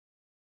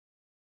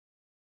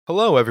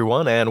Hello,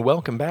 everyone, and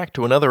welcome back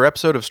to another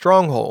episode of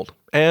Stronghold.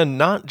 And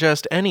not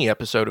just any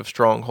episode of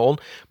Stronghold,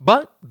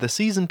 but the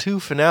Season 2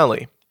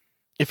 finale.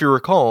 If you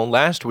recall,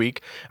 last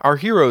week, our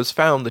heroes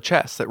found the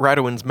chest that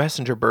Radowin's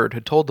messenger bird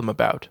had told them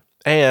about,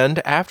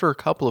 and, after a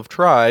couple of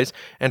tries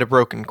and a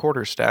broken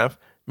quarterstaff,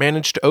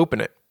 managed to open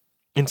it.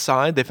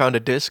 Inside, they found a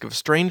disc of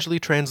strangely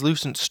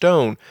translucent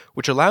stone,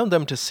 which allowed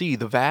them to see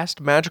the vast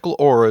magical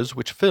auras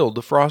which filled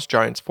the Frost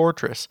Giant's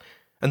fortress,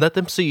 and let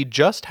them see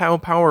just how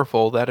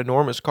powerful that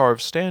enormous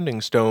carved standing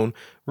stone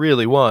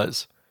really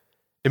was.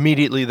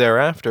 Immediately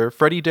thereafter,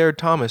 Freddy dared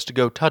Thomas to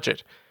go touch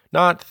it,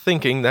 not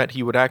thinking that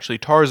he would actually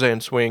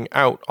Tarzan swing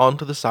out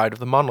onto the side of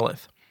the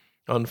monolith.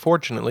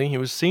 Unfortunately, he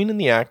was seen in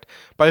the act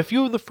by a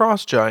few of the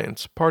Frost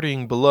Giants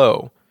partying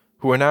below,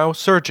 who are now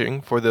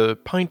searching for the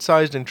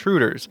pint-sized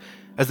intruders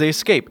as they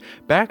escape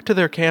back to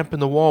their camp in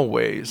the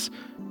wallways,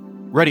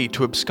 ready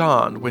to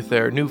abscond with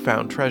their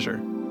newfound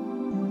treasure.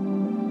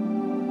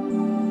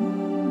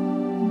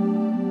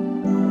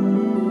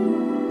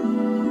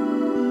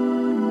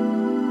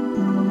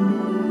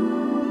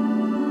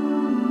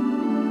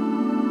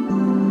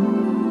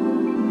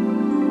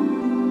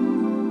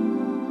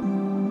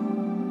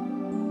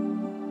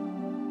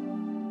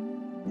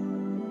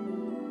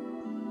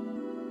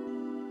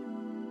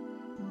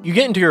 You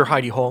get into your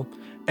hidey hole,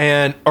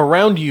 and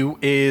around you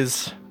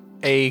is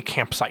a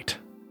campsite.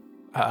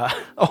 A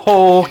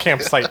whole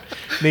campsite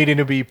needing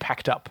to be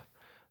packed up.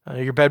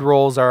 Your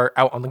bedrolls are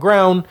out on the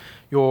ground.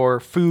 Your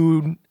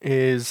food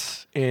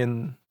is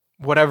in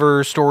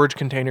whatever storage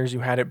containers you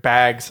had it,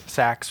 bags,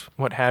 sacks,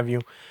 what have you.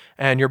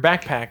 And your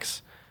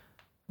backpack's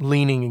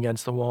leaning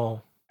against the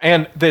wall.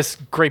 And this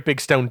great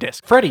big stone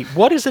disc. Freddy,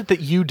 what is it that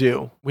you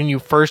do when you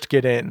first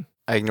get in?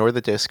 I ignore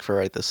the disc for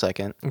right this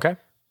second. Okay.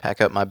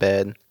 Pack up my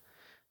bed.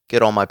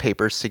 Get all my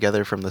papers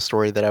together from the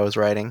story that I was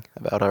writing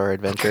about our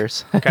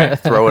adventures. Okay.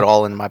 Throw it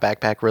all in my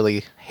backpack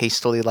really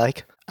hastily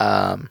like.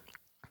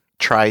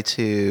 Try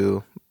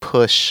to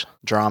push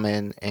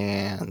Drummond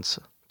and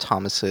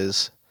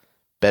Thomas's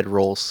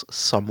bedrolls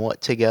somewhat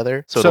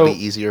together so it'll be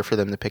easier for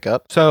them to pick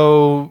up.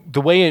 So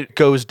the way it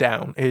goes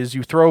down is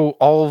you throw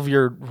all of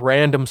your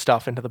random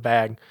stuff into the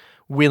bag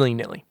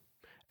willy-nilly.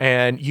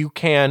 And you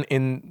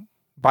can,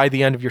 by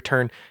the end of your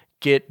turn,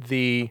 get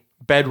the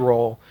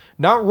bedroll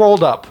not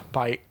rolled up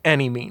by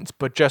any means,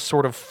 but just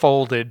sort of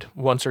folded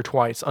once or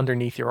twice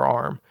underneath your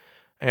arm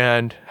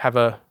and have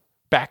a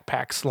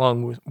backpack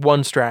slung with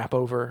one strap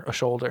over a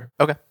shoulder.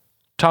 Okay.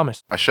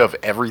 Thomas. I shove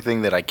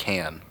everything that I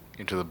can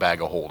into the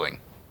bag of holding.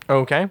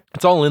 Okay.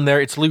 It's all in there.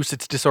 It's loose.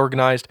 It's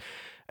disorganized.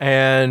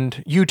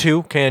 And you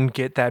two can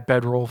get that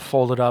bedroll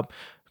folded up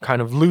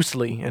kind of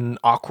loosely and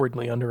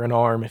awkwardly under an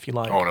arm if you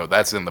like. Oh, no,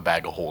 that's in the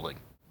bag of holding.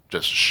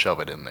 Just shove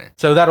it in there.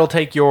 So that'll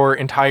take your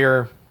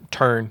entire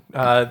turn.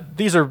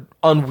 These are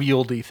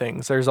unwieldy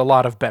things. There's a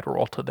lot of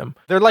bedroll to them.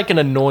 They're like an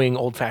annoying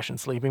old-fashioned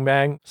sleeping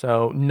bag,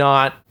 so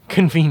not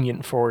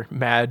convenient for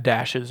mad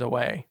dashes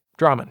away.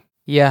 Drummond.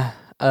 Yeah.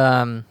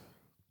 So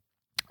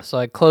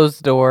I close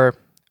the door,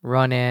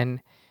 run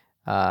in,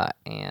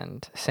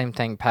 and same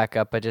thing, pack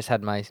up. I just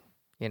had my,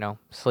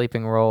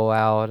 sleeping roll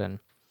out and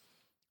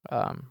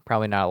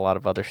probably not a lot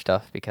of other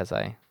stuff because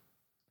I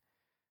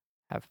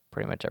have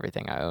pretty much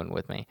everything I own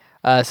with me.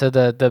 So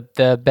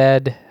the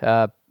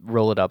bed,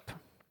 roll it up.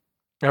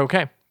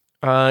 Okay.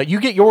 You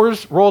get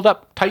yours rolled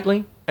up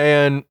tightly,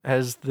 and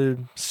as the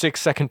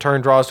 6-second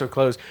turn draws to a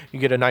close, you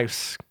get a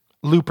nice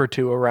loop or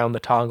two around the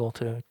toggle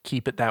to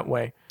keep it that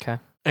way. Okay.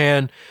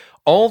 And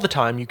all the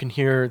time you can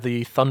hear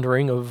the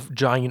thundering of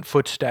giant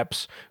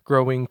footsteps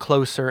growing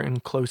closer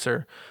and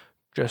closer.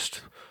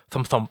 Just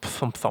thump, thump,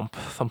 thump, thump,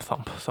 thump,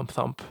 thump, thump,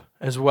 thump,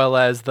 as well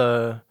as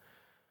the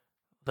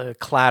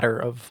clatter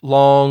of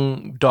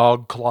long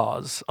dog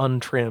claws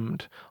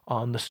untrimmed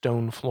on the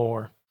stone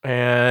floor.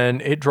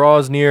 And it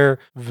draws near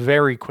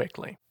very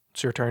quickly.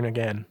 It's your turn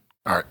again.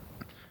 All right.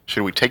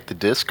 Should we take the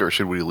disc or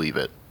should we leave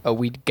it? Oh,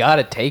 we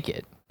gotta take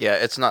it. Yeah,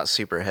 it's not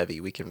super heavy.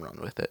 We can run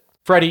with it.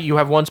 Freddy, you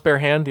have one spare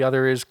hand. The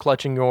other is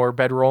clutching your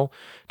bedroll.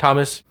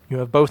 Thomas, you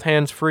have both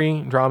hands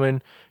free.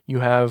 Drummond,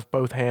 you have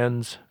both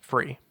hands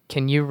free.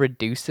 Can you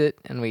reduce it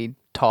and we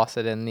toss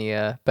it in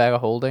the bag of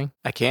holding?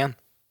 I can.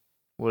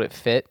 Would it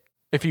fit?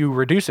 If you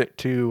reduce it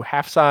to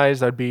half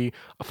size, that'd be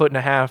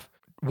 1.5 feet.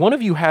 One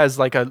of you has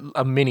like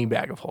a mini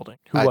bag of holding.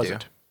 Who I was do.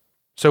 it?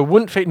 So it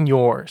wouldn't fit in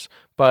yours,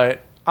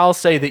 but I'll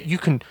say that you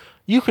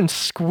can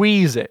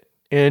squeeze it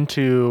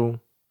into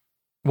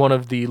one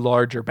of the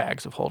larger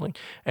bags of holding.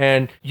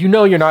 And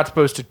you're not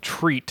supposed to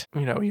treat,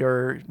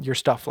 your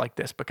stuff like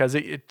this because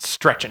it's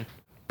stretching.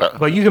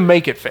 But you can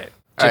make it fit.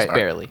 Just Alright.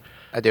 barely.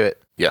 I do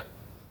it. Yeah.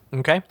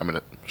 Okay? I'm going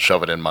to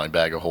shove it in my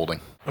bag of holding.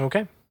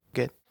 Okay.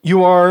 Good.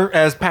 You are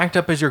as packed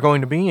up as you're going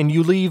to be, and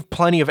you leave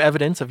plenty of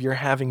evidence of your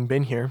having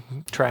been here.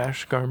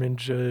 Trash,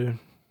 garbage,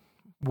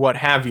 what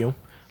have you.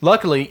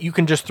 Luckily, you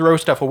can just throw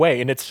stuff away,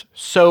 and it's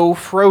so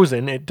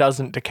frozen it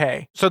doesn't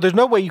decay. So there's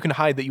no way you can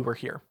hide that you were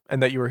here,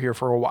 and that you were here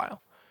for a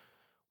while.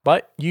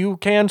 But you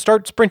can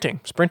start sprinting.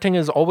 Sprinting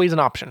is always an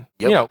option.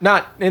 Yep.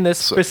 Not in this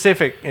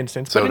specific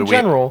instance, So but in do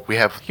general, we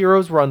have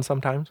heroes run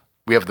sometimes.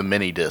 We have the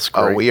mini disc,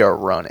 Oh, right? we are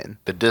running.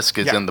 The disc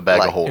is Yeah, in the bag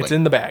like, of holding. It's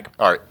in the bag.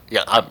 All right.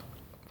 Yeah, I'm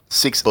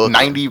Booking.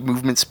 90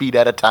 movement speed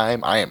at a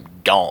time. I am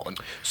gone.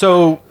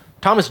 So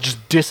Thomas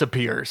just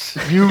disappears.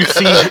 You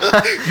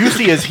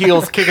see his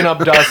heels kicking up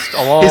dust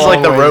along. He's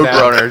like the way road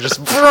down. runner, just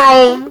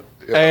vroom.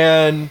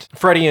 And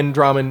Freddie and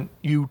Drummond,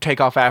 you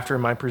take off after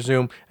him, I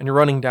presume, and you're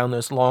running down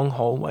this long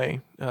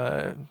hallway.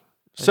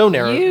 So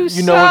narrow.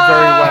 You know it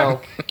very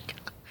well. suck.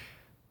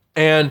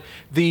 And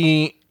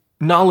the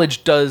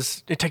knowledge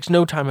it takes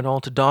no time at all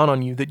to dawn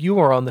on you that you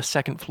are on the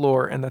second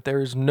floor and that there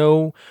is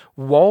no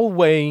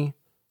wallway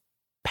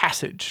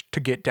passage to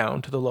get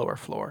down to the lower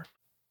floor.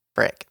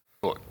 Frick.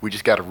 Look, we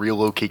just got to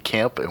relocate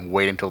camp and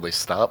wait until they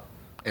stop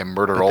and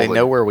murder But all they the...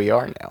 know where we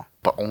are now.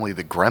 But only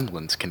the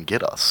gremlins can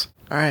get us.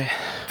 All right.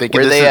 Think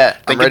Where of this they as- at?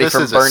 I'm think of ready this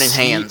for as a burning siege-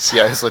 hands.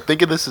 Yeah, it's like,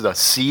 think of this as a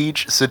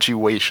siege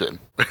situation.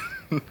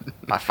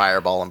 My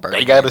fireball and burn.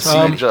 They got to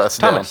siege us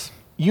down. Thomas,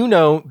 you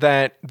know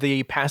that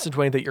the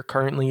passageway that you're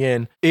currently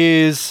in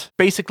is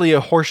basically a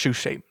horseshoe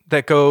shape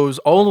that goes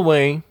all the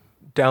way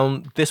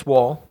down this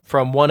wall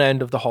from one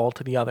end of the hall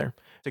to the other.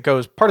 It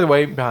goes part of the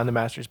way behind the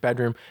master's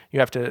bedroom.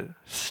 You have to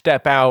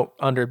step out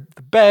under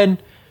the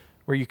bed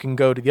where you can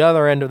go to the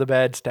other end of the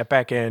bed, step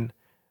back in,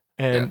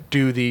 and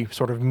do the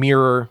sort of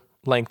mirror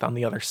length on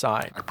the other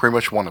side. I pretty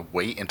much want to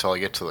wait until I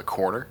get to the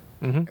corner,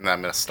 and then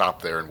I'm going to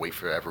stop there and wait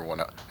for everyone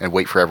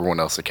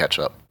else to catch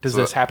up. Does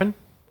So this happen?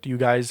 Do you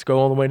guys go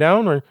all the way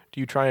down, or do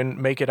you try and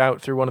make it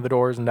out through one of the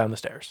doors and down the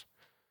stairs?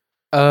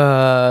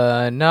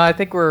 No, I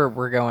think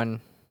we're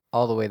going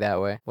all the way that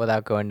way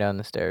without going down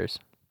the stairs.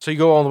 So you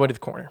go all the way to the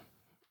corner.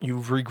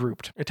 You've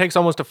regrouped. It takes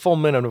almost a full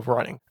minute of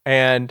running.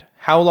 And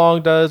how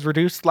long does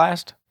reduce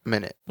last?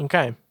 minute.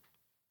 Okay.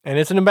 And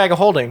it's in a bag of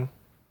holding.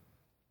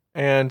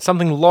 And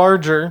something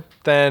larger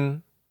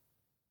than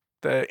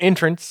the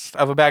entrance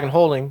of a bag of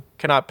holding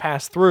cannot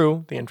pass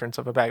through the entrance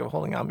of a bag of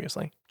holding,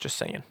 obviously. Just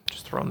saying.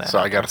 Just throwing that So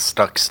out I got a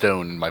stuck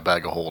stone in my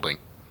bag of holding.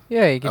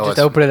 Yeah, you can Oh, just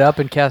it's- open it up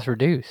and cast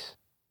reduce.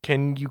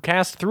 Can you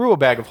cast through a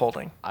bag of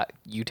holding?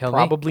 You tell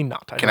Probably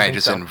not. Can don't I think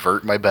just so.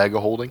 invert my bag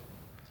of holding?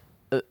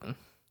 me.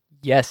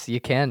 Yes, you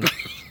can.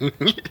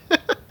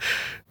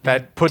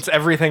 That puts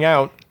everything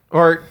out.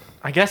 Or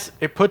I guess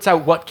it puts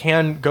out what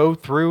can go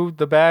through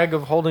the bag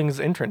of holding's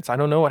entrance. I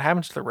don't know what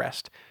happens to the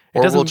rest. It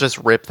Or doesn't. we'll just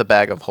rip the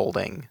bag of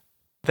holding.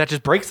 That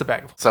just breaks the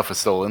bag of Stuff is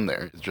still in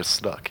there. It's just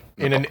stuck.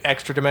 in an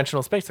extra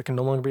dimensional space that can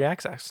no longer be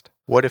accessed.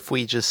 What if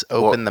we just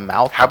open the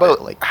mouth? How of it,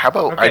 about like how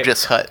about I Okay.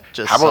 just cut?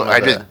 Just how about some of I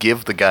the- just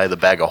give the guy the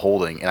bag of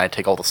holding and I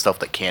take all the stuff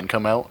that can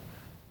come out,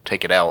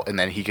 take it out, and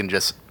then he can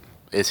just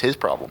it's his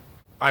problem.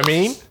 I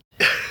mean,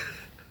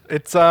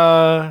 it's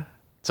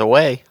It's a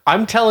way.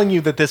 I'm telling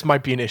you that this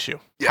might be an issue.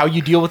 How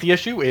you deal with the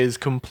issue is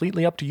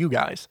completely up to you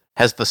guys.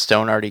 Has the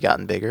stone already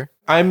gotten bigger?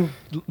 I'm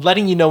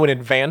letting you know in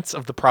advance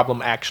of the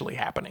problem actually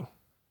happening,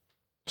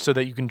 so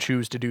that you can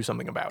choose to do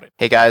something about it.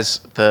 Hey guys,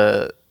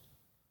 the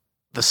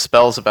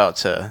spell's about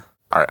to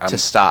All right,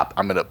 stop.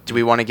 I'm gonna Do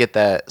we want to get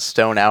that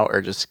stone out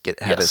or just have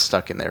it Yes.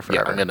 stuck in there yeah,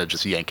 forever? I'm gonna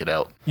just yank it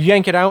out. You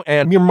yank it out,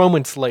 and mere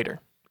moments later,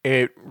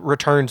 it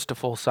returns to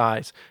full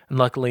size. And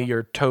luckily,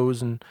 your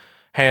toes and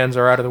hands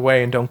are out of the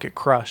way and don't get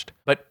crushed.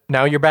 But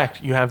now you're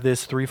back. You have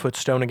this 3-foot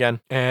stone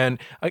again, and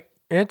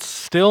it's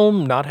still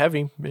not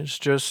heavy. It's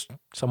just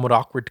somewhat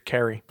awkward to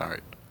carry. All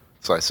right.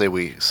 So I say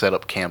we set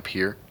up camp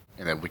here,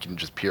 and then we can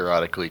just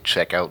periodically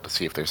check out to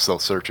see if they're still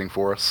searching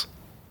for us.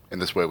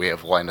 And this way we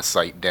have line of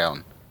sight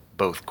down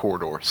both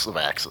corridors of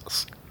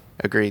access.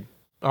 Agreed.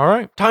 All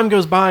right. Time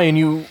goes by, and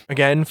you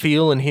again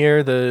feel and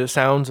hear the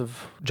sounds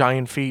of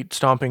giant feet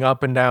stomping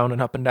up and down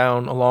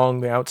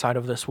along the outside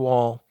of this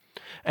wall.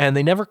 And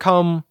they never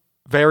come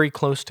very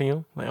close to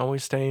you. They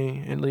always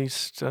stay at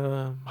least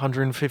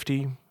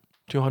 150,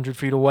 200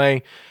 feet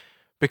away,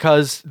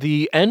 because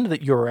the end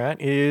that you're at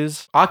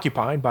is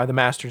occupied by the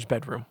master's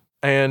bedroom.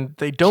 And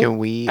they don't, Can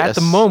we at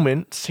the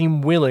moment,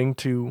 seem willing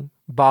to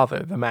bother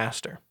the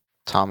master.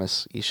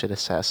 Thomas, you should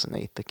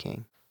assassinate the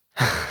king.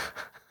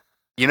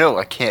 You know,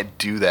 I can't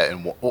do that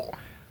in one. Well,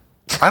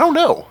 I don't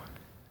know.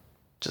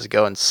 Just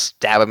go and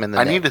stab him in the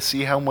I neck. need to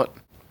see how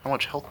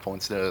much health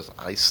points does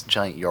Ice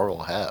Giant Jarl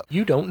have.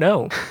 You don't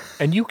know,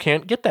 and you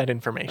can't get that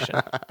information.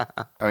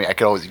 I mean, I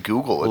could always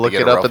Google it. Look to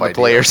get it a up rough in the idea.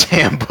 player's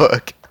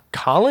handbook.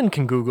 Colin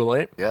can Google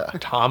it. Yeah.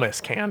 Thomas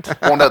can't.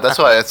 Well, no, that's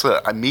why.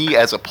 Me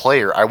as a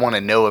player, I want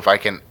to know if I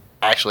can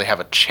actually have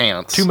a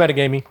chance. Too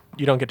metagamey.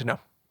 You don't get to know.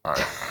 All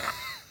right.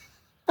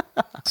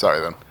 Sorry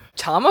then.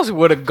 Thomas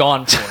would have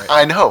gone for it.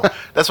 I know.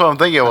 That's what I'm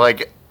thinking.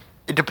 Like,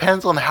 it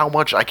depends on how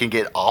much I can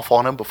get off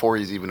on him before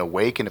he's even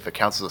awake, and if it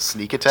counts as a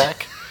sneak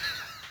attack.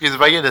 Because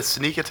if I get a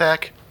sneak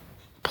attack,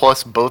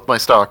 plus both my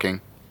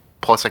stalking,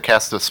 plus I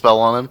cast a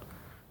spell on him,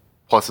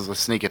 plus as a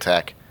sneak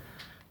attack,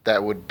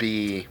 that would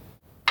be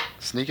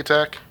sneak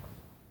attack,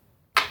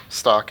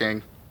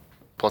 stalking,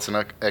 plus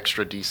an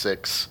extra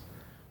d6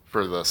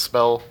 for the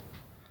spell,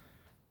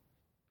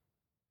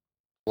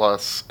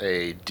 plus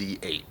a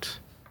d8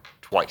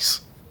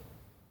 twice.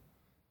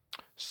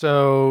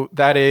 So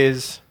that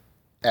is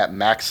At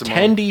maximum.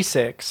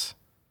 10d6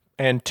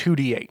 and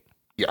 2d8,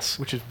 Yes.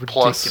 which is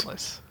Plus-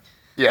 ridiculous.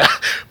 Yeah,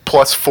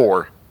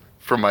 +4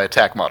 for my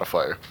attack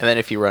modifier. And then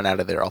if you run out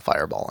of there, I'll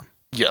fireball him.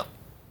 Yeah,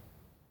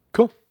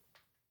 Cool.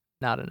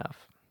 Not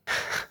enough.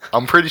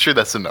 I'm pretty sure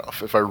that's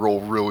enough if I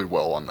roll really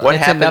well on that. What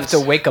It's enough to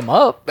happens- wake him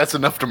up. That's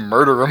enough to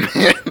murder him,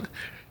 man.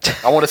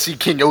 I want to see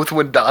King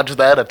Oathwind dodge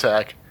that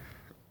attack.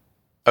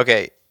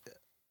 Okay.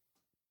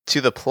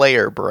 To the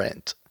player,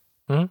 Brent.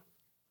 Mhm.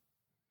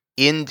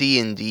 In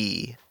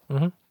D&D,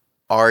 Mhm.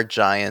 are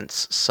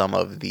giants some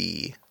of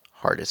the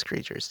hardest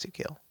creatures to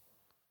kill?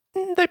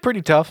 They're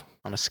pretty tough.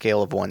 On a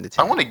scale of 1 to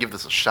 10. I want to give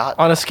this a shot.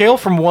 On a scale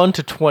from 1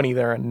 to 20,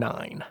 they're a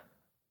 9.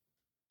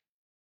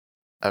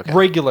 Okay.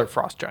 Regular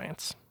frost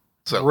giants.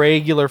 So,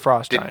 Regular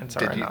frost did, giants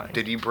are did a you 9.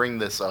 did you bring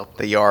this up?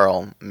 The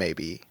Jarl may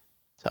be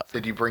tough.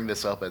 Did you bring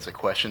this up as a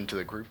question to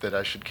the group that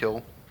I should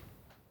kill?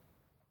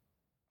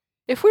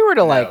 If we were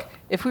to No.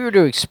 if we were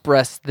to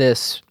express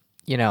this,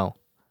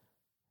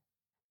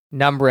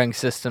 numbering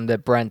system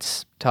that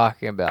Brent's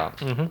talking about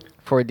Mm-hmm.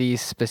 for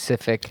these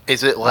specific,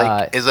 Is it like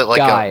guy. is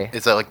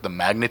that like the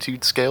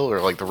magnitude scale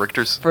or like the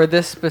Richter's, for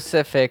this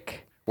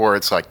specific where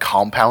it's like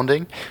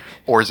compounding,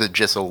 or is it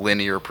just a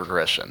linear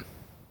progression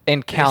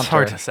encounter, It's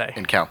hard to say.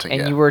 in counting?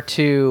 and Yeah. you were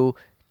to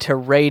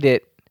rate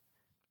it,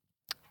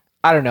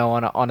 I don't know,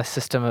 on a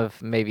system of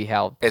maybe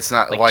how It's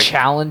not like like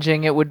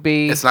challenging it would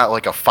be. it's not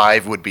like a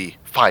 5 would be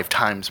 5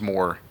 times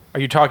more. Are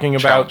you talking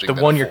about Challenging the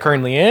than one a you're 4.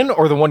 currently in,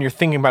 or the one you're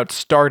thinking about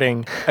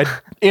starting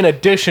in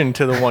addition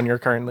to the one you're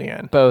currently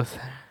in? Both.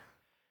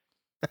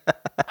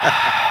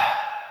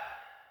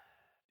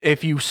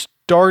 If you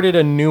started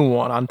a new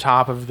one on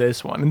top of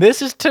this one, and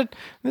this is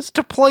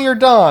to player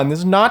Don, this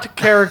is not to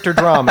character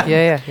drama.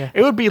 Yeah.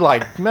 It would be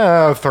like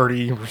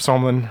 30 or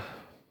something.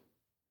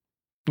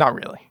 Not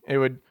really. It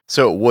would.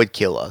 So it would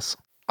kill us.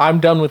 I'm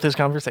done with this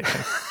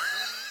conversation.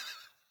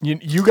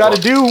 You got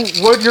to do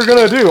what you're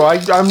gonna do.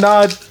 I'm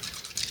not.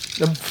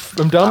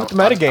 I'm done with the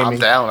metagaming. I'm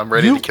down. I'm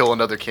ready You- to kill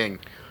another king.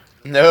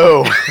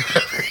 No.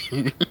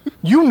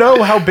 You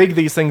know how big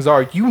these things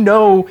are. You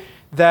know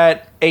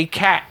that a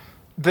cat,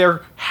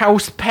 their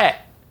house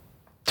pet,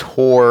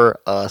 Tore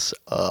us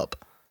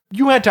up.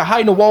 you had to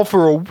hide in a wall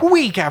for a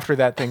week after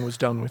that thing was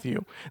done with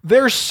you.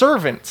 Their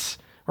servants,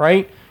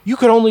 right? You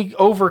could only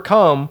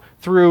overcome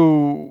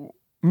through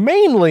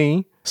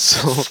mainly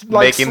So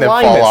like making them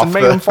fall slyness off and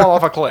make the... them fall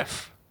off a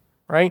cliff,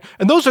 right?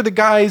 And those are the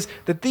guys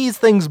that these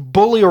things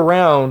bully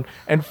around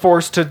and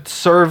force to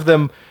serve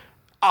them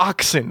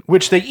oxen,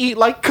 which they eat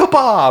like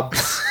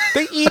kebabs.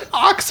 They eat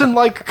oxen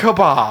like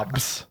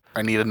kebabs.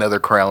 I need another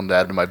crown to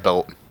add to my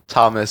belt.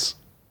 Thomas,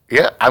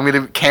 Yeah, I'm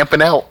gonna be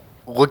camping out,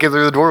 looking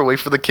through the door, wait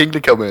for the king to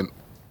come in,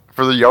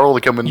 for the Jarl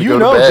to come in to You go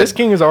know to bed. this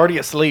king is already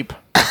asleep.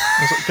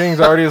 This king's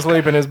already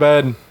asleep in his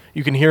bed.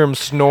 You can hear him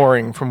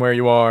snoring from where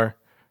you are.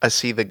 I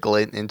see the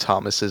glint in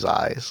Thomas's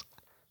eyes.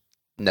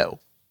 No.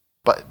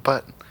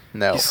 But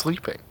No. he's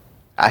sleeping.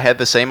 I had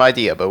the same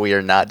idea, but we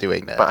are not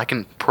doing that. But I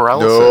can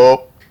paralysis.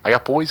 Nope. I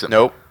got poison.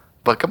 Nope.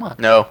 But come on.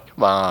 No.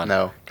 Come on.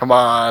 No. Come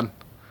on.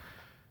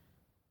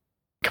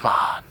 Come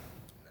on.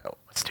 No.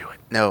 Let's do it.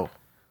 No.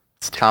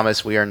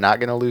 Thomas, we are not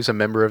going to lose a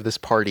member of this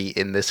party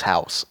in this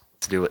house.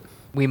 Let's do it.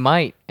 We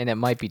might, and it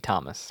might be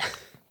Thomas.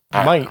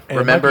 You might. And it might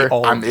remember, be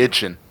all I'm of you.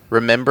 itching.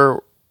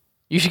 Remember,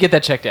 You should get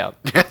that checked out.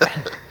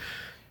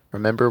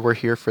 we're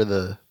here for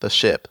the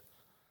ship.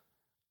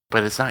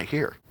 But it's not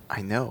here.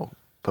 I know,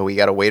 but we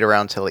got to wait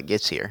around till it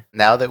gets here.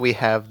 Now that we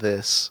have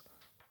this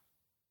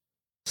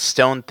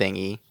stone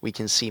thingy, we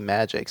can see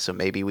magic, so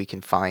maybe we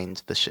can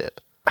find the ship.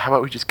 How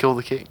about we just kill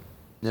the king?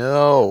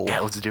 No.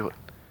 Yeah, let's do it.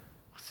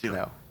 Let's do it.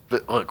 No.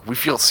 But look, we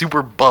feel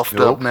super buffed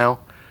Nope. up now.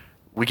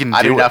 We can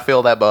I do it. not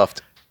feel that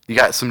buffed. You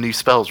got some new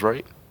spells,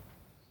 right?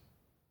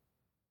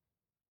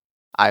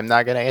 I'm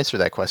not going to answer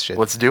that question.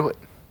 Let's do it.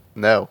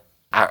 No.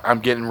 I'm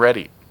getting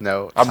ready.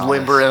 No. I'm Thomas,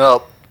 limbering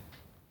up.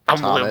 I'm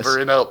Thomas.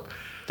 limbering up.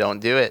 Don't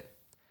do it.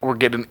 We're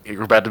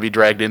about to be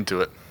dragged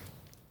into it.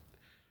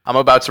 I'm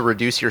about to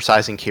reduce your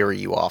size and carry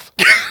you off.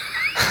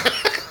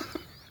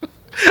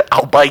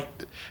 I'll bite.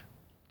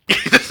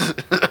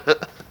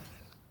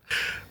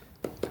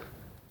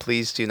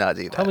 Please do not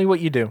do Tell that. me what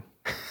you do.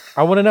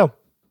 I want to know.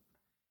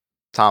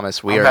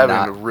 Thomas, we I'm are having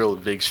not. a real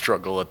big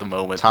struggle at the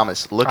moment.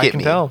 Thomas, look I at can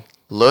me. tell.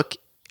 Look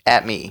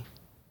at me.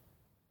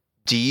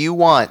 Do you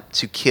want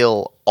to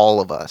kill all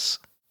of us?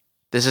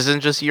 This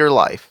isn't just your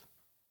life.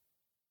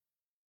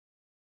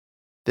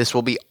 This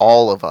will be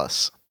all of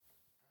us.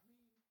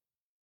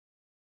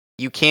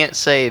 You can't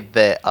say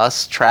that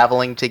us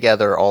traveling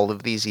together all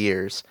of these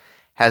years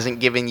hasn't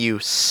given you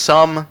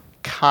some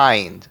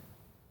kind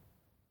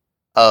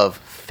of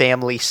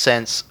family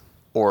sense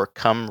or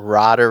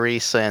camaraderie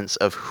sense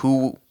of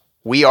who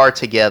we are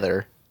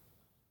together.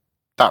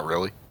 Not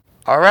really.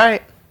 All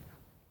right.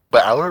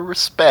 But out of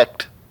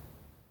respect,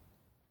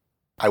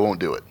 I won't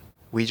do it.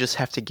 We just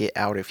have to get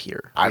out of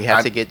here. We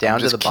have to get down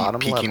to the bottom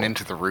peeking level.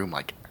 into the room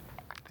like,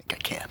 I think I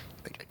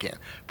can.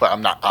 But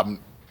I'm not.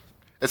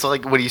 It's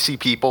like when you see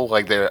people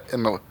like they're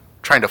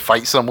trying to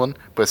fight someone,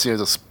 but as soon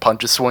as a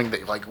punch is swing,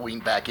 they like lean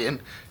back in.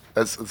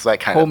 It's that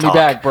kind Hold of me talk.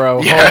 back,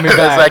 bro. Yeah, Hold me it's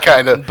back. that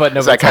kind of. But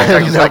it's that nobody's kind of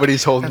holding talk.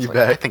 Nobody's holding It's you like,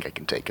 I back. think I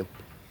can take him.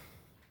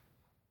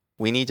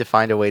 We need to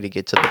find a way to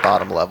get to the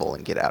bottom level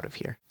and get out of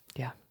here.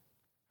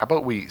 How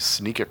about we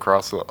sneak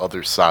across the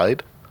other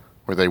side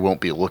where they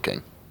won't be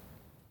looking?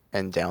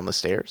 And down the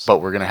stairs? But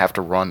we're going to have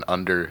to run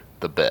under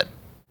the bed.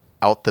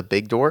 Out the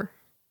big door?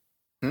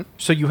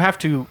 So you have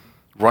to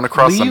Run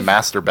across the leave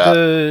master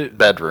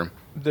bedroom.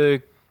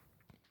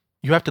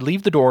 You have to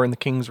leave the door in the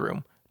king's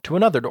room to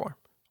another door,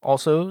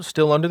 also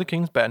still under the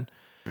king's bed,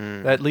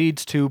 that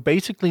leads to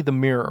basically the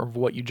mirror of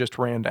what you just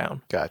ran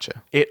down.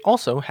 Gotcha. It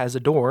also has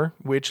a door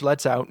which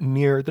lets out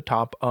near the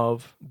top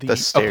of the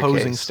staircase.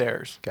 opposing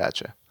stairs,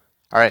 Gotcha.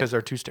 All right. because there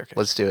are two staircases.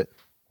 Let's do it.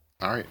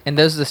 All right. And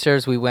those are the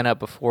stairs we went up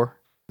before.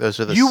 Those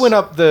are the You went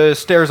up the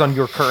stairs on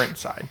your current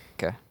side.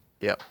 Okay.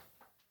 Yep.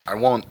 I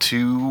want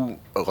to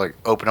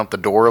open up the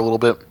door a little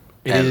bit.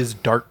 It is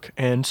dark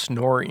and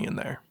snory in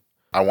there.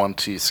 I want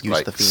to the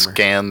femur.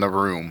 scan the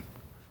room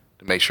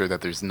to make sure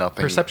that there's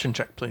nothing. Perception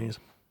check, please.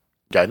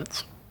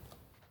 Guidance.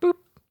 Boop.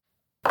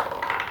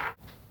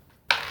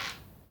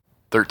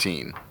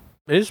 13.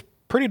 It is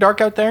pretty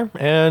dark out there,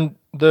 and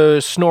the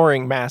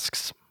snoring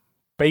masks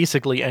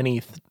basically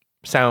any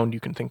sound you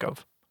can think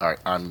of. All right.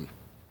 I'm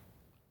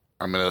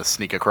gonna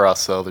sneak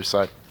across the other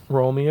side.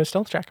 Roll me a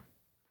stealth check.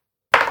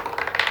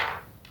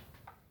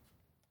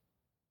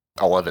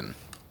 11.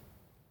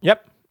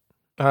 Yep.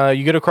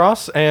 You get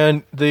across,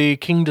 and the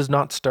king does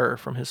not stir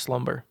from his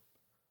slumber.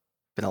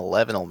 An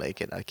 11 will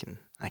make it. I can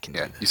Yeah,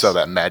 do this. you saw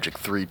that magic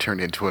 3 turn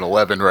into an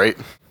 11, right?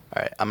 All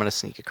right. I'm going to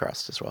sneak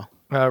across as well.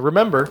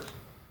 Remember,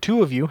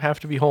 two of you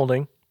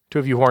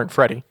who aren't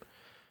Freddy,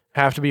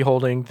 have to be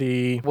holding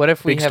the What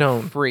if we big have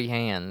stone. free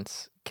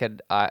hands?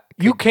 Could I?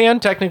 You can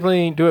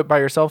technically do it by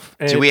yourself.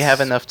 Do we have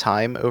It's- enough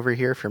time over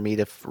here for me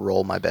to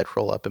roll my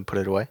bedroll up and put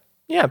it away?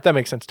 Yeah, that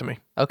makes sense to me.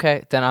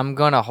 Okay, then I'm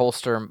gonna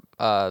holster.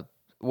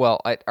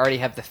 Well, I already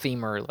have the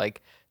femur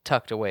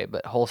tucked away,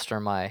 but holster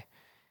my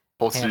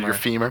Holster your Hammer.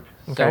 femur.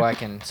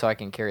 Okay. so I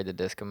can carry the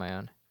disc on my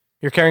own.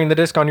 You're carrying the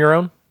disc on your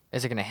own?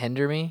 Is it gonna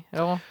hinder me at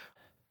all?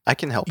 I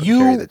can help him You-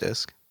 carry the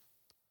disc.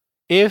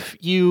 If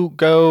you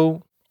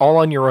go all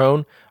on your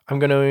own, I'm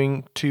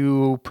going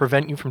to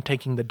prevent you from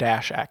taking the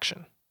dash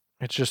action.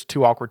 It's just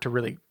too awkward to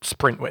really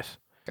sprint with.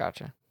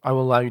 Gotcha. I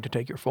will allow you to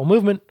take your full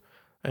movement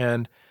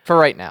and For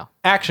right now.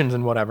 actions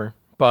and whatever,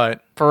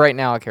 but For right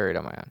now, I'll carry it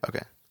on my own. Okay.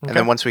 Okay. And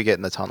then once we get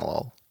in the tunnel,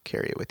 I'll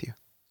carry it with you.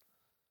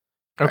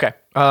 okay.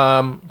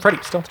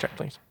 Freddy, stealth check,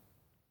 please.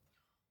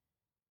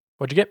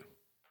 What'd you get?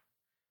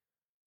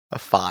 A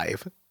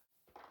 5.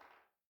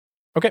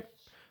 Okay.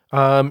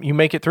 You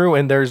make it through,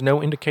 and there's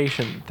no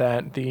indication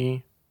that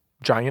the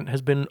giant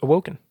has been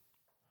awoken.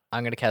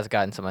 I'm gonna cast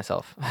guidance on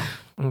myself.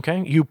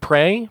 Okay. You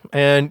pray,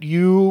 and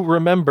you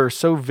remember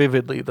so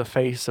vividly the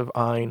face of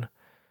Ein.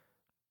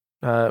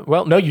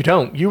 Well, no, you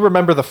don't. You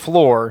remember the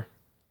floor,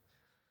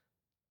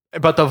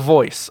 but the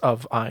voice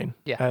of Ein.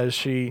 Yeah. As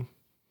she.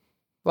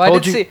 Well, I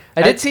Told did you- see.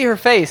 I did see her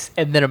face,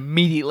 and then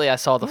immediately I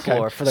saw the Okay.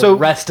 floor for the So-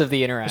 rest of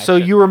the interaction. So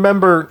you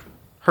remember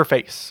her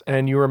face,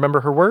 and you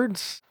remember her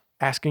words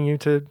asking you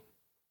to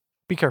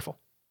be careful,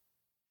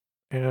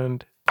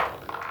 and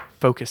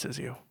focuses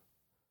you.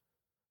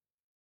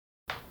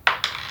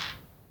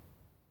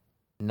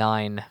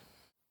 9.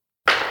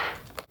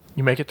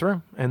 You make it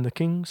through, and the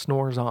king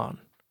snores on.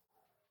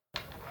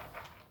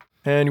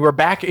 And you are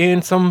back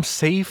in some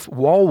safe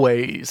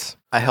wallways.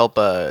 I help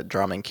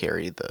Drummond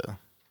carry the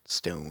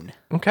stone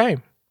Okay.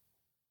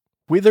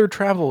 Whither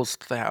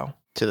travelst thou?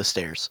 to the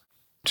stairs.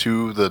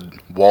 To the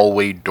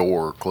wallway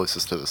door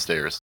closest to the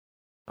stairs.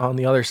 On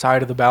the other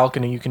side of the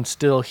balcony, you can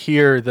still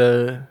hear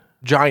the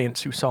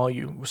giants who saw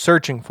you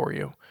searching for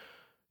you.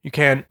 You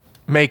can't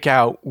make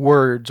out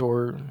words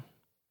or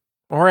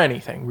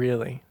anything,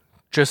 really.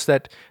 Just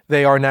that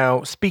they are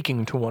now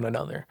speaking to one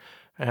another.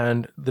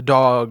 And the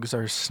dogs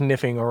are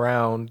sniffing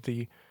around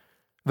the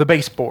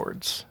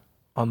baseboards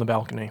on the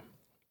balcony.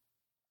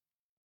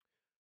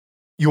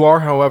 You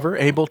are, however,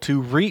 able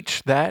to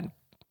reach that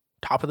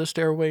top of the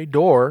stairway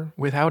door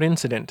without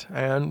incident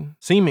and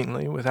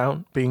seemingly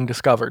without being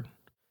discovered.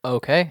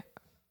 Okay.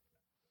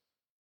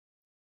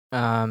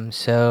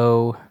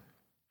 So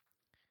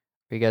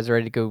are you guys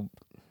ready to go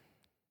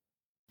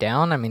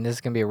down? I mean, this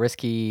is gonna be a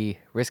risky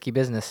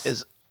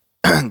business.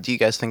 Do you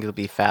guys think it'll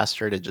be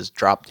faster to just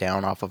drop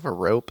down off of a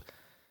rope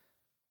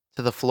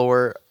to the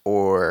floor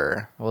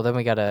or Well, then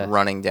we gotta.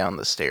 running down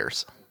the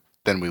stairs?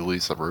 Then we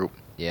lose the rope.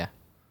 Yeah.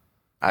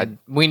 I'd-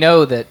 We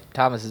know that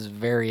Thomas is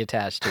very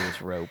attached to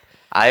his rope.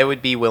 I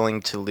would be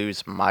willing to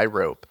lose my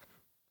rope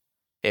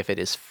if it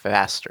is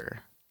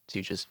faster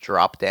to just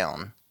drop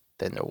down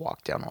than to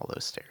walk down all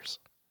those stairs.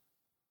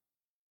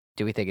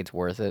 Do we think it's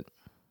worth it?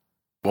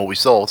 Well, we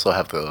still also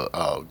have the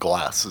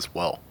glass as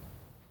well.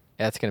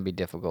 That's gonna be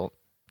difficult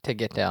to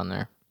get down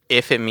there.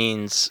 If it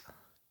means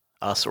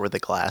us or the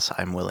glass,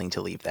 I'm willing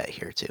to leave that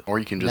here too. Or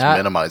you can just Not-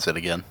 minimize it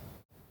again.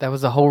 That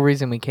was the whole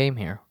reason we came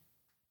here.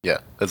 Yeah,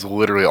 that's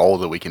literally all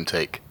that we can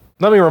take.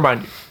 Let me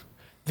remind you,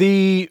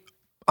 the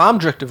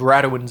object of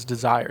Radowin's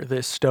desire,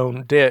 this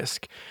stone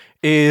disc,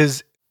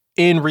 is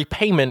in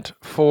repayment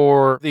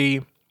for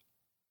the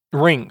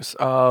rings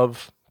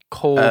of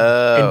cold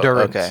Oh,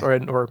 endurance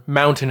okay. or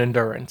mountain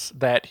endurance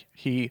that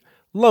he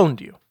loaned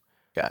you.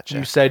 Gotcha.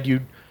 You said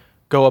you'd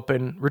go up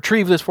and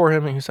retrieve this for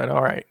him, and he said,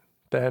 "All right,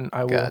 then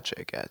I will.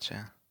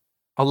 Gotcha.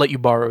 I'll let you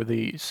borrow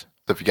these."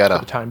 So if you For the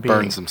gotta time burn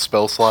being. some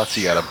spell slots,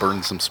 you gotta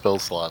burn some spell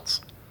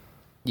slots.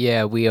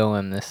 Yeah, we owe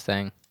him this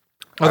thing.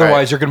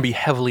 Otherwise, you're going to be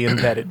heavily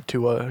indebted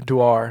to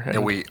Duar.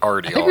 And we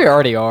already I think are. we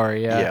already are.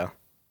 Yeah. Yeah.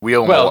 We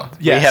owe him a Well, lot.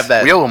 yes. We have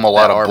that. We owe him a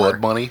lot that of armor.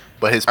 blood money,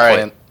 but his All right.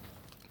 plan.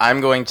 I'm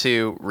going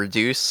to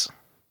reduce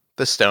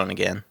the stone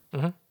again.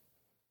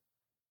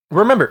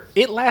 Remember,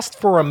 it lasts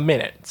for a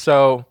minute,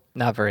 so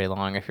Not very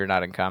long if you're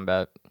not in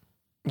combat.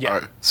 yeah. All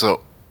right,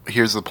 so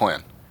here's the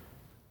plan.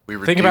 We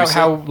Think about reduce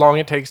how it, long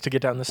it takes to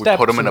get down the we steps.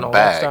 put him in and a all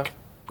that bag. stuff.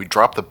 We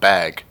drop the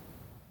bag.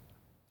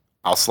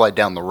 I'll slide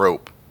down the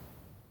rope,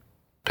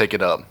 pick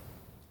it up,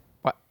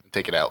 What?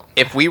 take it out.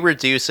 If we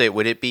reduce it,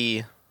 would it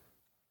be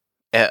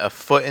at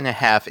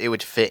 1.5 feet? It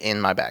would fit in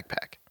my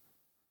backpack.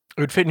 It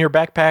would fit in your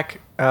backpack,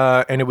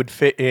 and it would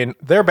fit in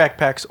their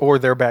backpacks or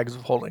their bags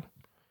of holding.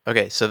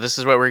 Okay, so this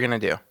is what we're gonna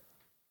do.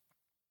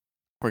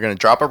 We're gonna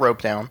drop a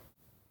rope down.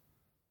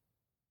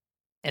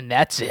 And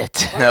that's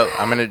it. No,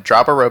 I'm gonna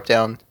drop a rope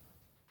down.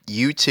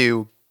 You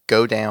two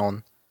go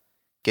down,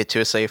 get to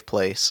a safe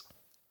place.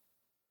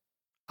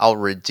 I'll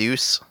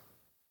reduce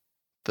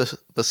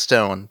the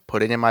stone,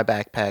 put it in my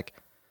backpack,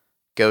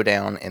 go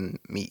down and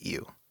meet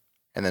you,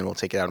 and then we'll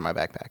take it out of my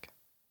backpack.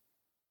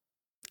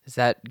 Is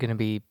that going to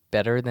be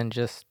better than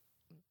just...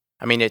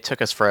 I mean, it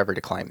took us forever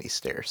to climb these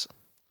stairs.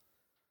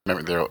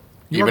 Remember, they're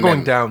You're even going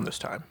in, down this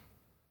time.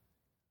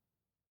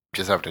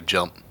 just have to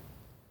jump.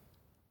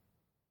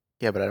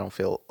 Yeah, but I don't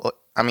feel.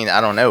 I mean,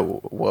 I don't know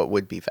what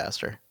would be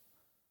faster.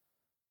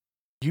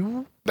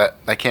 You That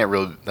can't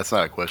really. That's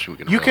not a question we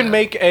can. you really can ask.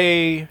 make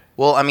a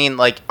Well, I mean,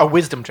 like,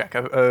 wisdom check,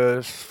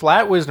 a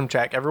flat wisdom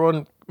check.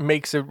 Everyone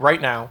makes it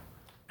right now,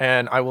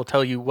 and I will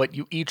tell you what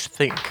you each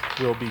think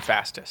will be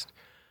fastest.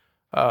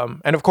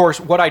 And of course,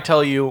 what I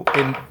tell you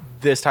in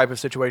this type of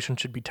situation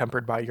should be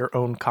tempered by your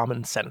own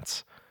common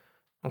sense.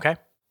 Okay?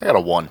 I got a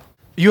 1.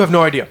 You have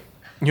no idea.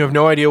 You have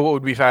no idea what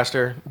would be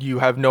faster. You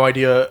have no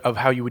idea of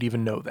how you would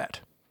even know that.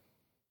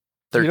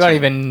 13. You don't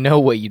even know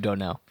what you don't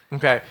know.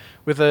 Okay.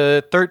 With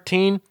a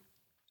 13,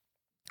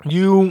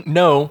 you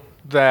know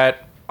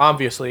that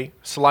obviously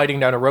sliding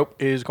down a rope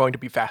is going to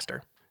be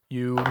faster.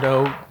 You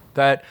know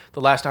that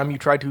the last time you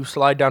tried to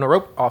slide down a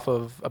rope off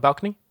of a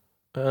balcony,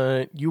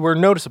 you were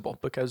noticeable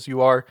because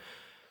you are,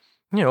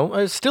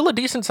 still a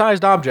decent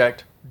sized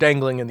object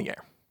dangling in the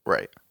air.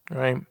 Right.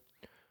 Right?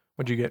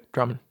 What'd you get,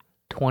 Drummond?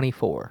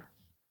 24.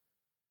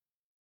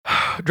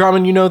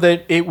 Drummond, you know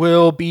that it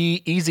will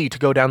be easy to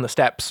go down the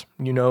steps.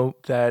 You know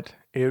that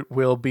it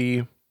will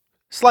be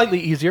slightly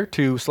easier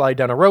to slide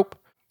down a rope.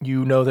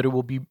 You know that it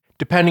will be,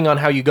 depending on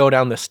how you go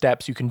down the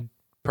steps, you can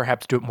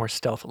perhaps do it more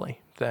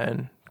stealthily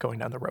than going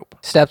down the rope.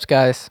 Steps,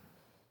 guys.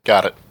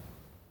 Got it.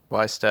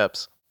 Why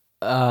steps?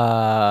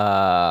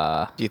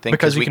 Uh, Do you think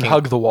Because you we can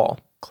hug the wall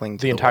cling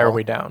to the entire wall?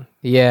 way down.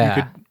 yeah.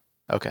 You could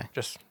Okay.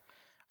 just,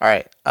 All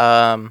right.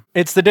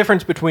 it's the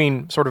difference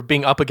between sort of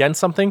being up against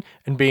something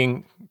and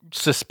being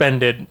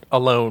suspended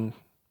alone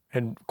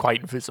and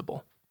quite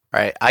visible. All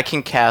right. I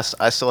can cast.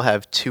 I still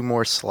have 2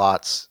 more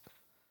slots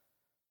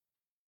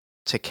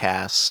to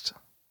cast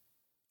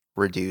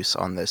reduce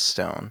on this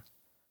stone.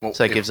 Well,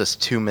 So that if, gives us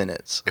 2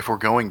 minutes. if we're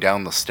going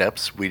down the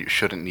steps, we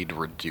shouldn't need to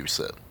reduce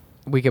it.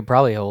 We could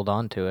probably hold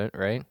on to it,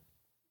 right?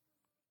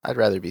 I'd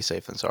rather be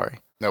safe than sorry.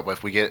 No, but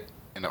if we get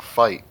in a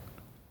fight,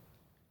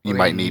 you We're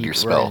might gonna need your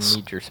we're gonna spells.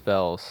 need your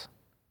spells.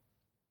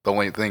 The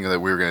only thing that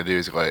we were going to do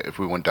is like, if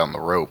we went down the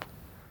rope,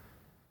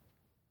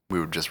 we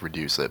would just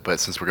reduce it. But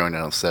since we're going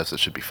down the steps, it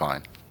should be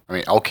fine. I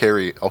mean, I'll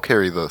carry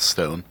the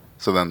stone,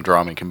 so then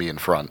Draman can be in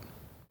front.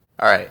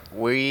 All right.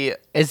 We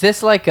Is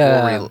this like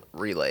will a...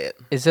 relay it.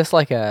 Is this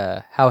like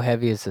a... How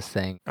heavy is this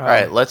thing? All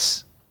right.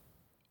 Let's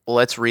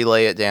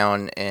relay it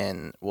down,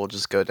 and we'll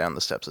just go down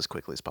the steps as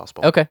quickly as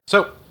possible. Okay.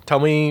 So tell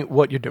me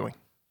what you're doing.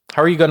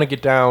 How are you going to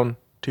get down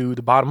to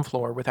the bottom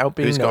floor without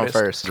being Who's going noticed?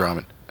 first?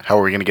 Draman, how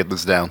are we going to get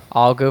this down?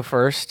 I'll go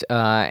first,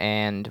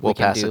 and We'll we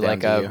can pass do it down like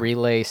to a you.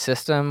 relay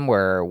system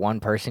where one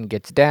person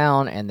gets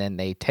down, and then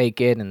they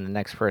take it, and the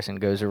next person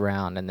goes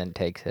around and then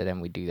takes it,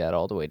 and we do that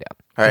all the way down.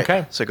 All right.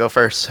 Okay. So go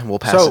first, and we'll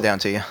pass So- it down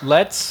to you.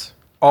 It's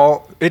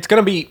going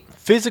to be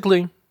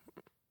physically,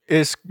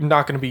 it's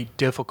not going to be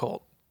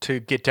difficult to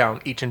get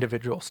down each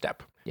individual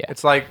step. Yeah.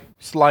 It's like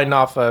sliding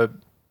off a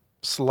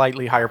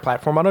slightly higher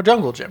platform on a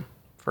jungle gym,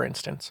 for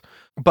instance.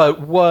 But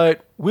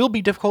what will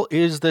be difficult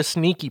is the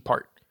sneaky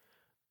part.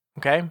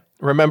 Okay?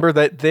 Remember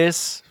that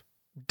this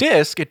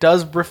disc, it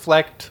does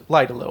reflect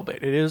light a little bit.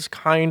 It is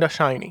kind of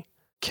shiny.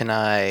 Can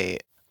I,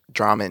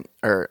 Drummond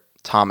or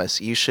Thomas?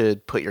 You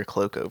should put your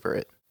cloak over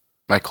it.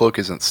 My cloak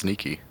isn't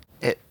sneaky,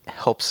 It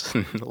helps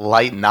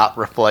light not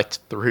reflect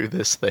through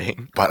this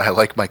thing. but I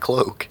like my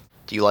cloak.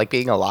 Do you like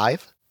being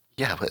alive?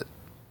 Yeah,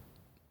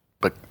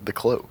 but the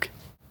cloak.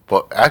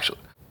 Well, actually,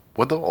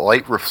 would the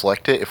light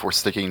reflect it if we're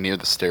sticking near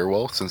the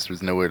stairwell, since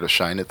there's nowhere to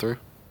shine it through?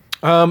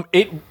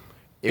 It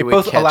would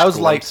both catch allows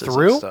light glimpses of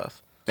through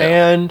stuff. Yeah.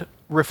 and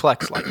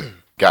reflects light.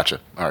 Gotcha.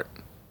 All right.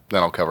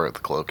 Then I'll cover it with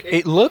the cloak.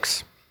 It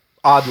looks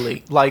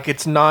oddly like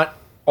it's not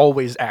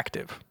always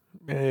active.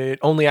 It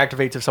only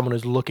activates if someone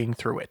is looking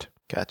through it.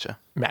 Gotcha.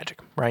 Magic,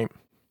 right?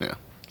 Yeah.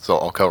 So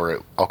I'll cover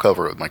it. I'll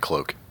cover it with my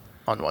cloak.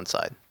 On one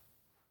side.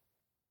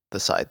 The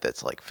side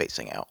that's like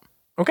facing out.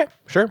 Okay,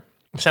 sure.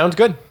 Sounds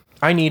good.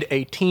 I need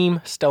a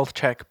team stealth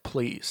check,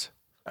 please.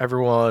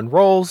 Everyone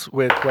rolls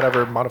with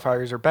whatever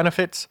modifiers or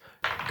benefits,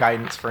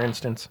 guidance, for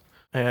instance,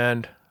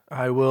 and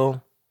I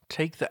will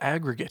take the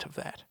aggregate of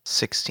that.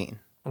 16.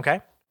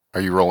 Okay?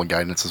 Are you rolling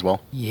guidance as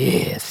well?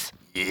 Yes,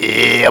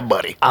 Yeah,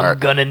 buddy. I'm All right.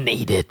 gonna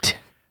need it.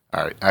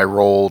 All right. I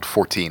rolled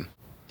 14.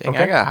 Dang,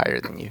 Okay. I got higher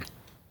than you.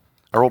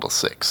 I rolled a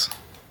 6.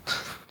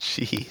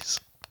 Jeez.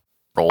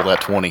 Roll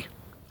that 20.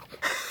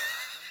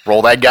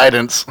 Roll that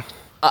guidance.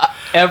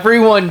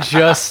 Everyone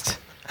just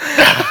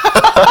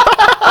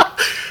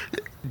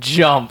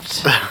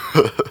jumped.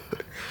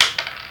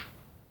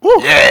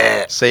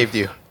 Yeah. Saved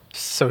you.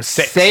 So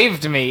 6.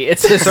 Saved me.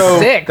 It's a So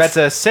 6. that's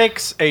a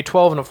 6, a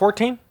 12, and a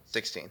 14?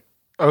 16.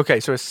 Okay,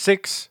 so a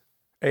 6,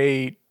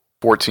 a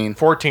 14.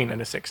 14,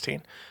 and a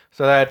 16.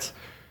 So that's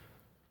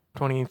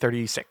 20,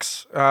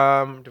 36.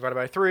 Divided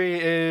by 3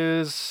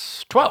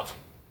 is 12.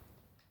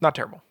 Not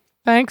terrible.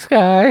 Thanks,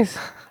 guys.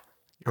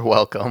 You're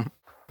welcome.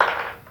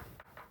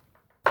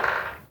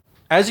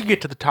 As you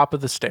get to the top of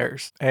the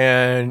stairs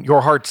and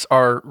your hearts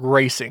are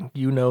racing,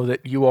 you know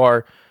that you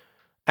are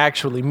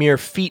actually mere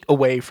feet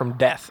away from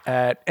death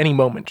at any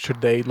moment should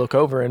they look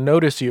over and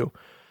notice you.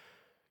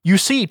 You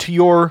see, to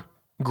your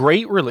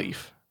great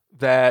relief,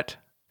 that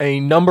a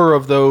number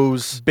of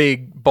those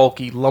big,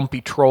 bulky,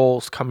 lumpy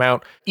trolls come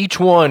out, each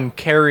one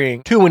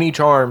carrying 2 in each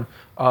arm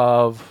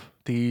of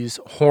these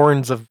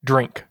horns of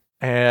drink.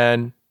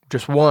 And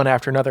just one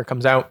after another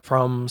comes out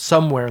from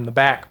somewhere in the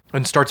back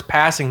and starts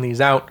passing these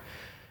out.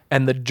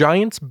 And the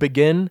giants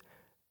begin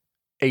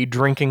a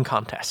drinking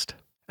contest.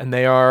 And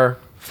they are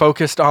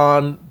focused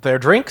on their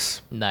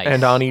drinks Nice.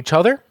 and on each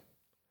other.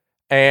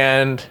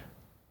 And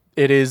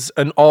it is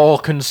an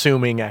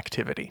all-consuming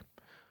activity.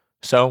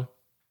 So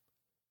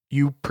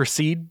you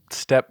proceed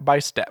step by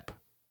step,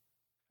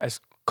 as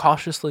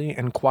cautiously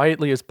and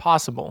quietly as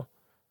possible,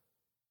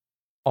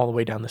 all the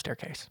way down the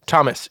staircase.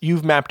 Thomas,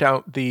 you've mapped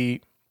out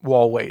the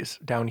wallways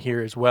down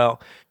here as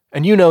well.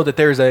 And you know that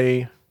there's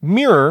a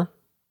mirror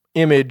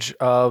image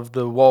of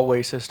the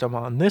wallway system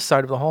on this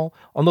side of the hall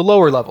on the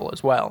lower level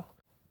as well.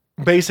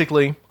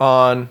 Basically,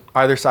 on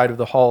either side of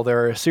the hall,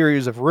 there are a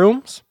series of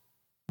rooms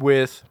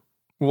with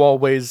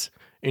wallways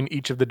in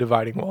each of the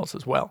dividing walls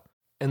as well.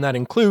 And that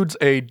includes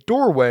a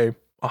doorway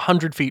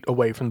 100 feet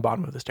away from the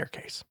bottom of the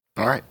staircase.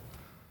 All right.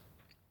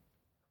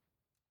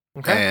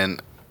 Okay?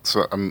 And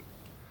so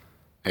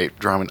hey,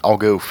 Drummond, I'll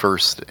go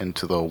first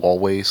into the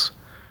wallways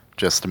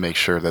just to make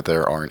sure that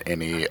there aren't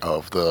any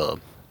of the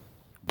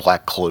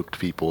black cloaked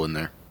people in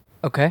there.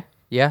 Okay.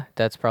 Yeah,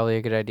 that's probably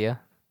a good idea.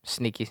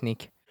 Sneaky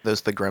sneak.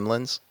 Those the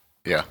gremlins?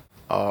 Yeah.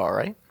 All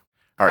right.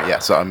 All right, yeah,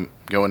 so I'm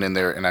going in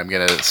there and I'm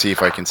going to see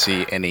if I can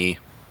see any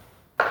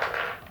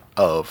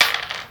of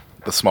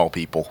the small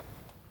people.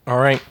 All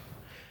right.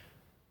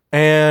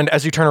 And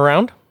as you turn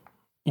around,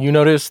 you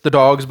notice the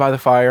dogs by the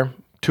fire,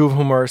 2 of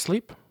whom are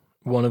asleep,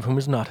 1 of whom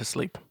is not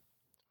asleep,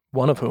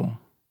 1 of whom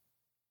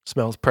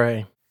smells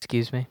prey.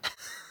 Excuse me.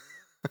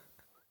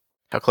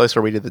 How close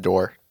are we to the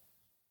door?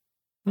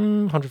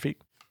 100 feet.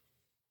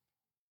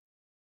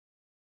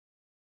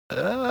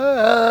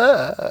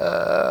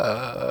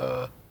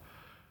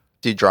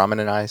 Do Drummond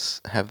and I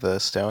have the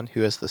stone?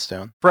 Who has the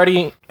stone?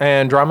 Freddy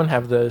and Drummond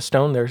have the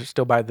stone. They're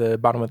still by the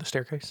bottom of the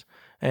staircase.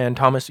 And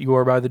Thomas, you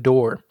are by the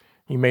door.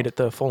 You made it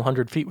the full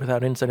 100 feet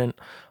without incident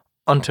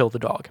until the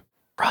dog.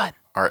 Run.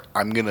 All right,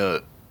 I'm going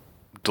to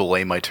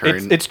delay my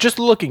turn. It's just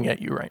looking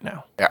at you right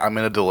now. Yeah, I'm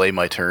going to delay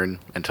my turn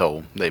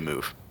until they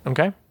move.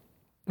 Okay?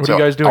 What So are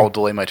you guys doing? I'll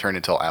delay my turn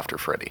until after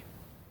Freddy.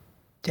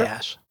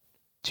 Dash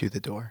to the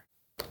door.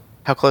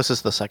 How close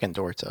is the second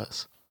door to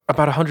us?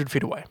 About 100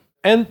 feet away.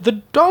 And the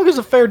dog is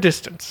a fair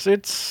distance.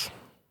 It's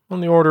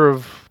on the order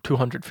of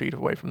 200 feet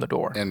away from the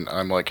door. And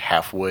I'm like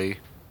halfway to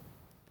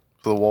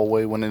the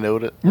wallway when I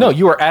note it. No,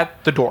 you are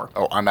at the door.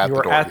 Oh, I'm at You the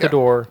are door. at the yeah.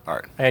 door, All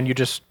right. and you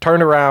just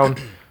turned around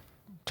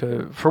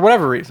for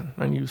whatever reason,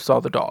 and you saw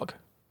the dog.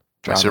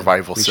 My Drummond,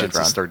 survival we should senses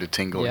run. started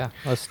tingling. Yeah,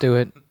 let's do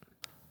it.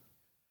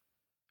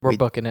 We're We-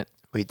 booking it.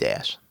 We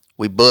dash.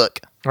 We book.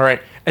 All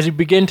right. As you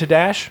begin to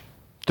dash,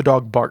 the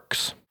dog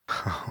barks.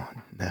 Oh,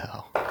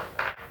 no.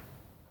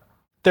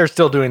 They're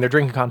still doing their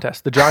drinking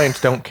contest. The giants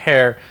don't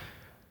care.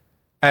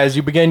 As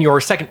you begin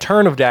your second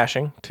turn of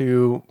dashing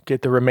to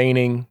get the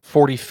remaining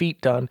 40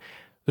 feet done,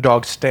 the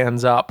dog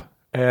stands up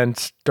and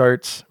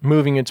starts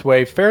moving its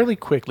way fairly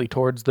quickly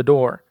towards the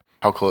door.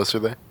 How close are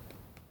they?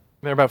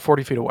 They're about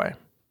 40 feet away.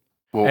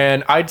 Well,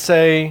 And I'd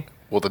say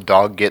will the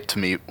dog get to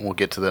me? Will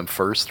get to them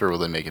first, or will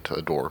they make it to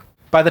the door?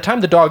 by the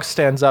time the dog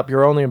stands up,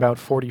 you're only about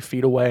 40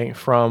 feet away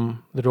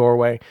from the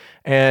doorway.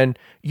 And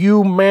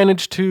you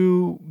manage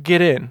to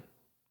get in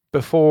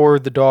before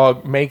the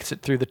dog makes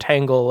it through the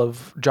tangle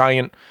of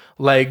giant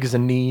legs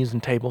and knees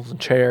and tables and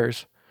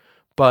chairs.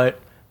 But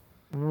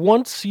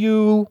once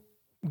you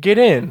get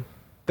in,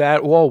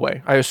 that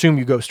wallway, I assume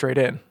you go straight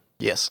in,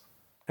 Yes.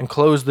 and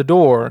close the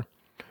door,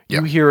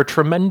 you Yep. hear a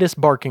tremendous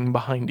barking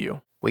behind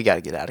you. We got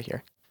to get out of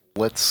here.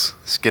 Let's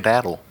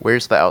skedaddle.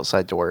 Where's the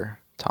outside door,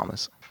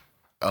 Thomas?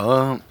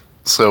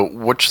 So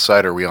which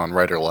side are we on,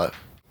 right or left?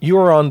 You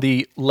are on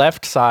the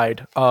left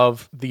side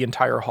of the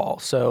entire hall,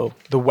 so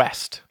the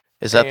west.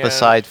 Is that the And-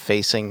 side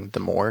facing the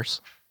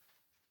moors?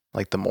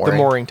 Like the mooring? The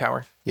mooring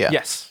tower. Yeah.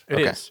 Yes, it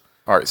is.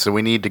 All right, so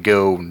we need to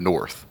go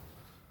north.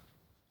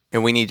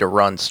 And we need to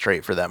run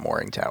straight for that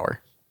mooring tower.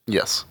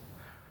 Yes.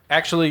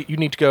 Actually, you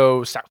need to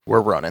go south.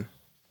 We're running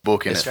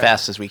Booking as it.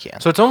 fast as we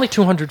can. So it's only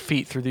 200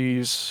 feet through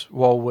these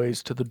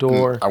wallways to the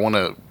door. I want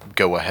to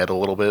go ahead a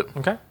little bit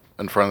Okay.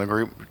 in front of the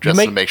group, just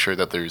make- to make sure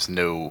that there's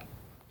no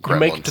You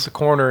make it gremlins. to the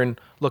corner and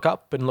look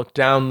up and look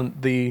down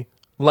the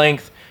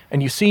length,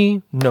 and you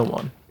see no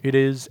one. It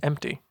is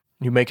empty.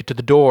 You make it to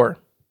the door,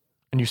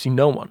 and you see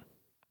no one.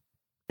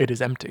 It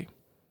is empty.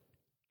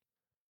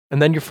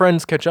 And then your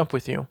friends catch up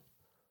with you,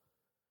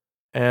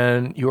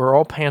 and you are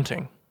all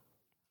panting.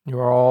 You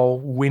are all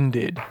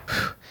winded. Man,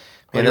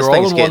 But this you're all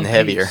thing's in getting one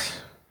heavier.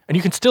 piece. And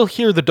you can still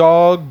hear the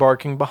dog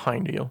barking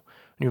behind you.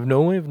 And you have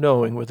no way of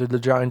knowing whether the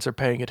giants are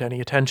paying it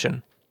any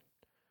attention.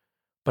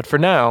 But for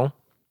now,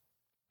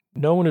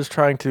 no one is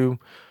trying to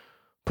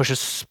push a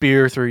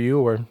spear through you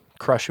or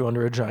crush you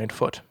under a giant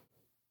foot.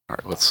 All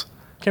right, let's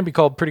Can be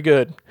called pretty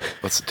good.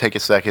 take a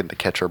second to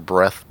catch our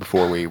breath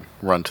before we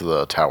run to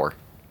the tower.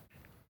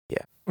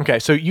 Okay,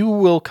 so you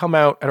will come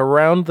out at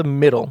around the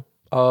middle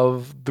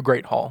of the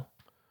Great Hall.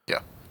 Yeah.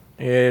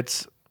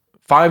 It's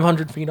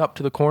 500 feet up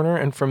to the corner,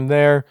 and from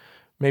there,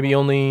 maybe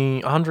only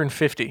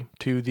 150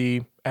 to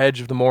the edge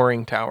of the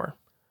mooring tower.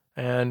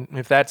 And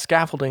if that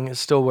scaffolding is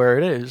still where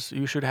it is,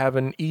 you should have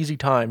an easy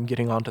time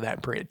getting onto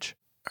that bridge.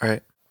 All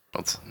right.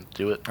 Let's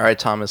do it. All right,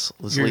 Thomas,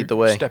 let's You're lead the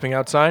way. Stepping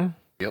outside.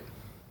 Yep.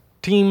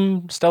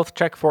 Team stealth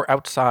check for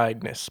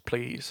outsideness,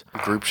 please.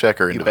 Group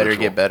check or You individual? better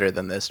get better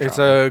than this. It's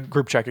John. a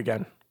group check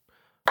again.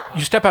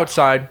 You step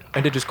outside,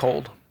 and it is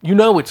cold. You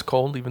know it's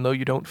cold, even though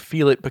you don't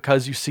feel it,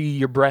 because you see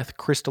your breath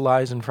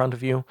crystallize in front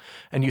of you,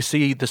 and you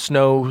see the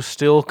snow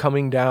still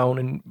coming down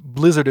in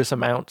blizzardous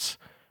amounts,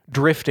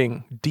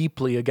 drifting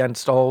deeply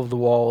against all of the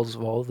walls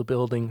of all of the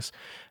buildings.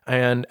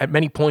 And at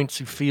many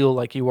points, you feel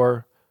like you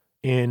are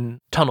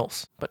in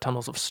tunnels, but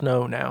tunnels of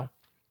snow now.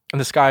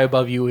 And the sky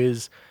above you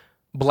is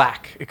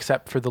black,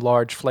 except for the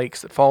large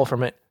flakes that fall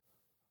from it.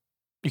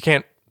 You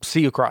can't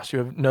see across. You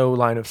have no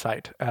line of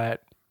sight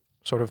at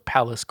sort of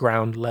palace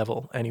ground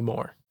level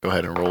anymore. Go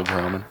ahead and roll,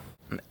 Drummond.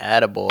 An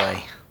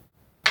attaboy.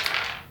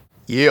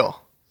 Yeah.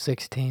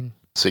 16.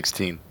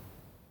 16.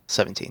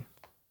 17.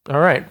 All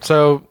right.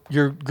 So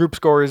your group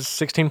score is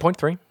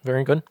 16.3.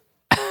 Very good.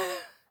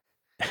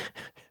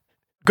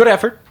 Good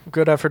effort.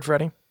 Good effort,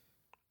 Freddie.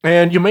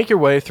 And you make your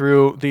way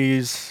through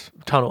these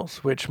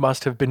tunnels, which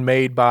must have been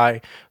made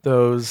by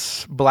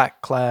those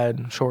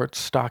black-clad, short,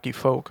 stocky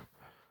folk.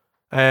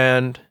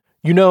 And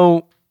you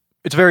know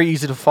it's very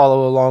easy to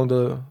follow along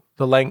the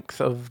length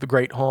of the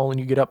Great Hall, and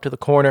you get up to the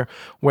corner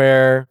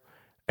where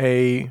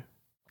a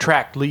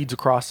track leads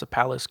across the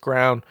palace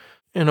ground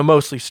in a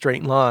mostly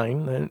straight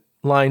line that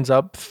lines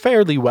up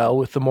fairly well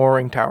with the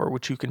mooring tower,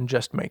 which you can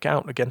just make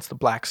out against the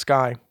black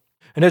sky.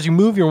 And as you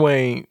move your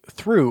way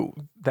through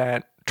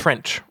that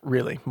trench,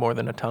 really, more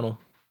than a tunnel,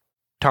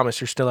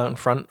 Thomas, you're still out in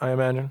front, I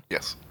imagine.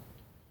 Yes.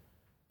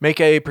 Make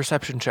a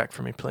perception check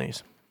for me,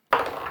 please.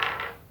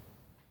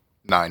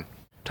 9.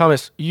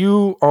 Thomas,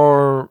 you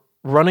are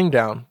running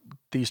down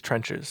these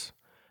trenches,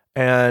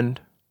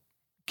 and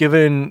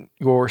given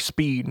your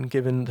speed and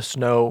given the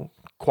snow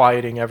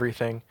quieting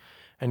everything,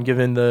 and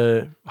given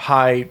the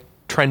high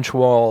trench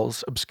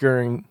walls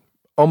obscuring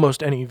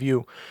almost any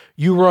view,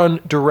 you run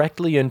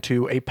directly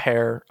into a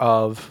pair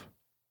of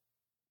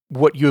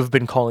what you have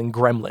been calling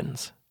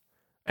gremlins.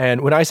 And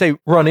when I say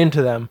run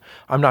into them,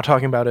 I'm not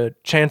talking about a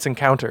chance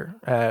encounter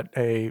at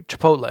a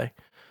Chipotle.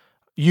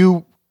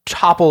 You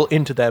topple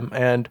into them,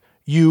 and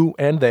you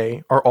and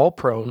they are all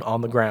prone on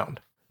the ground.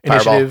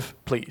 Fireball. Initiative,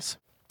 please.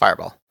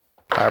 Fireball.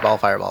 Fireball,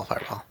 fireball,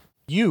 fireball.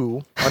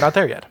 You are not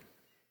there yet.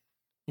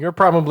 You're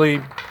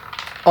probably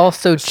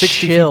Also, 60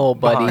 chill,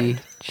 feet buddy.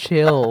 behind.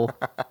 Chill.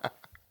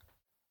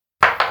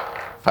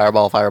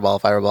 Fireball, fireball,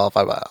 fireball,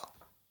 fireball.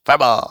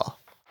 Fireball.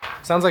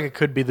 sounds like it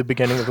could be the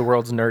beginning of the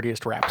world's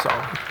nerdiest rap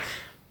song.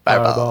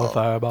 Fireball.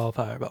 Fireball,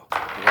 fireball.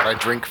 When I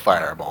drink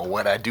Fireball,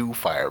 when I do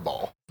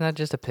Fireball. Isn't that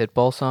just a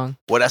Pitbull song?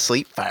 Would I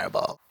sleep?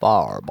 Fireball.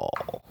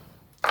 Fireball.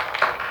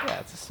 Yeah,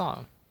 it's a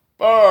song.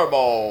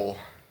 Fireball.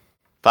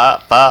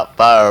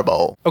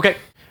 Fireball. Okay,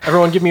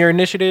 everyone, give me your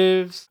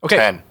initiatives. Okay,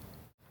 10.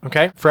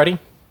 okay, Freddie,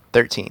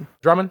 13.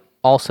 Drummond.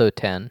 Also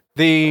 10.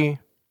 The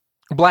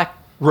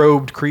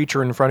black-robed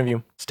creature in front of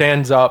you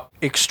stands up,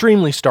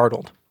 extremely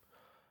startled,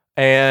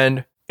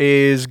 and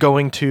is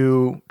going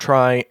to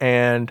try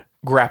and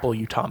grapple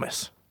you,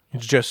 Thomas.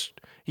 It's just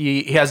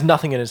he has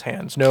nothing in his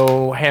hands,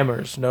 no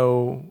hammers,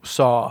 no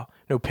saw,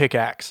 no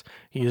pickaxe.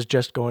 He is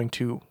just going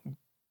to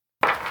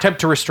attempt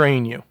to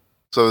restrain you.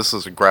 So this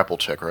is a grapple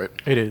check, right?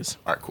 It is.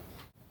 All right, cool.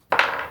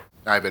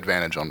 I have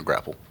advantage on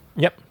grapple.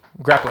 Yep,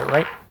 grappler,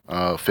 right?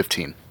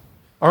 15.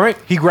 All right,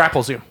 he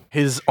grapples you.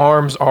 His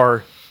arms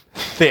are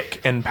thick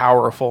and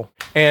powerful.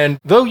 And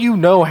though you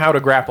know how to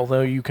grapple,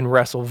 though you can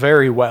wrestle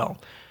very well,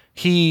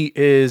 he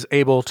is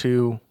able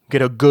to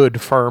get a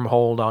good firm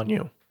hold on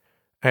you.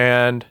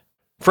 And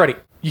Freddy,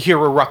 you hear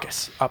a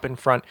ruckus up in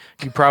front.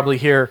 You probably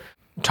hear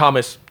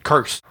Thomas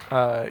curse.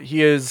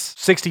 He is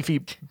 60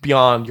 feet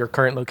beyond your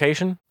current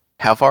location.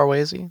 How far away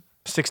is he?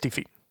 60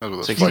 feet. That's what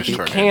this 60 fight's feet.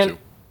 turned Can't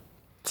into.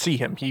 see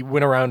him. He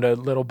went around a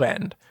little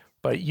bend,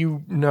 but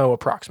you know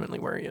approximately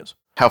where he is.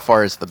 How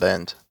far is the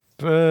bend?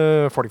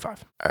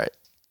 45. All right.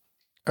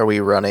 Are we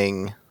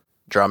running?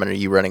 Drummond, are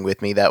you running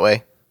with me that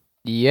way?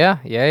 Yeah,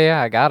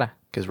 I gotta.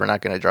 Because we're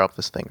not going to drop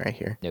this thing right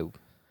here. No.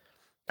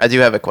 I do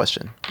have a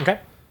question. Okay.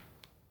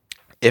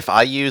 If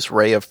I use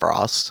Ray of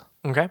Frost,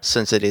 Okay.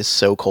 since it is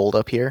so cold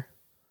up here,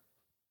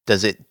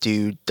 does it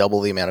do double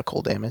the amount of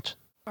cold damage?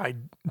 I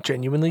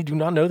genuinely do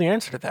not know the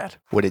answer to that.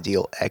 Would it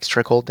deal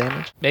extra cold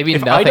damage? Maybe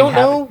If nothing I don't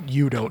happened. know,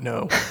 you don't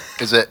know.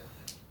 Is it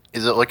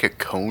like a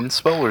cone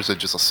spell or is it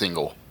just a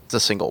single? It's a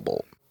single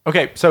bolt.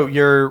 Okay, so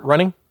you're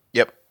running.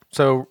 Yep.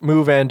 So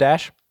move and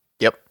dash,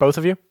 Yep. both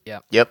of you.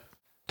 Yep.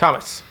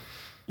 Thomas,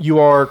 you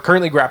are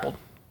currently grappled.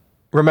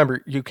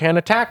 Remember, you can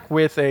attack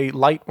with a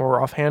light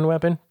or offhand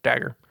weapon,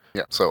 dagger.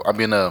 Yeah. So I'm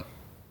gonna.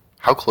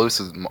 How close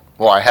is?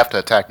 Well, I have to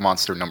attack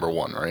monster number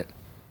 1, right?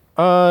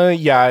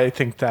 Yeah, I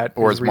think that.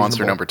 Or is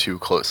monster reasonable. number 2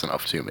 close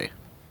enough to me?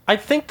 I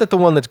think that the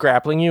one that's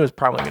grappling you is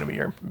probably going to be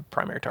your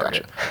primary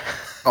target.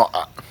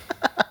 Oh,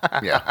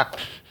 yeah.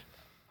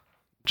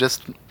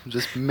 Just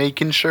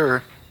making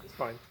sure. It's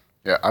fine.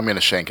 Yeah, I'm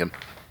gonna shank him.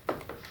 You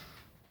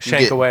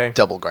Shank get away.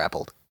 Double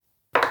grappled.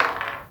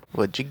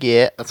 What'd you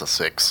get? That's a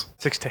 6.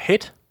 6 to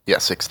hit. Yeah,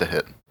 6 to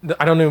hit.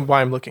 I don't know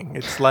why I'm looking.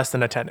 It's less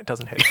than a 10. It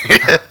doesn't hit.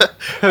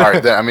 All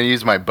right, then I'm gonna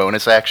use my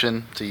bonus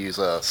action to use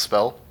a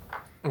spell.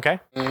 Okay.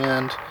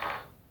 And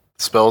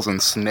spells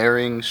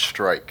ensnaring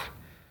strike.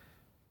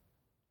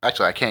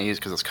 Actually, I can't use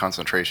because it's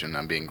concentration.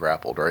 I'm being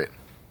grappled, right?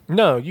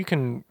 No, you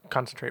can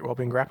concentrate while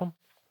being grappled.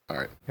 All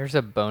right. There's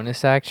a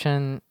bonus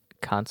action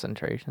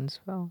concentration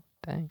spell.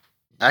 Dang.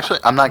 Actually,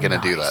 I'm not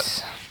gonna do that.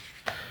 Nice.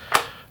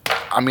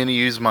 I'm gonna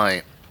use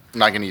my. I'm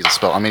not gonna use a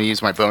spell. I'm gonna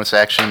use my bonus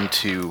action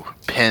to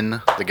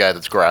pin the guy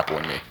that's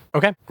grappling me.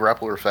 Okay.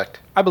 Grappler effect.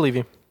 I believe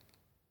you.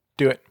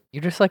 Do it.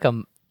 You're just like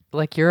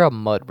you're a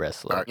mud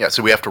wrestler. All right, yeah,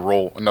 so we have to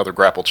roll another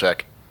grapple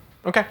check,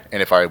 Okay.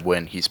 and if I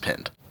win, he's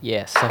pinned.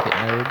 Yeah, suck it,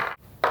 nerd.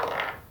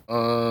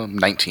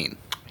 19.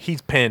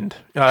 He's pinned.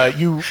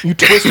 You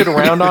twisted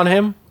around on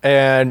him,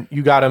 and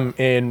you got him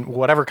in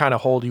whatever kind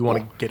of hold you want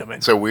to get him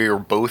in. So we are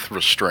both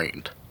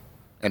restrained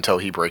until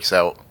he breaks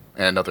out,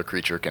 and another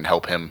creature can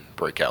help him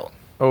break out.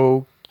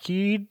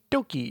 Okie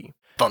dokie.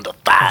 Thunder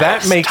thighs,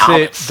 That makes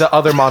Thomas. it the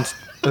other monster.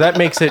 That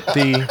makes it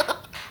the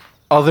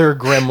other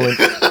gremlin.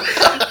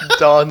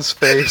 Dawn's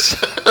face.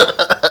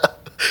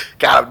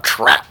 Got him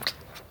trapped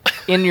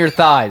In your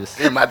thighs.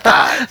 in my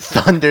thighs.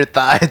 Thunder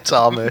Thigh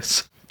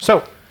Thomas.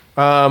 So,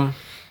 And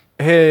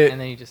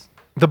then you just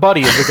the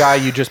buddy of the guy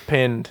you just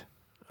pinned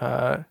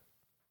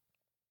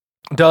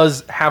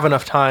does have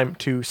enough time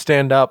to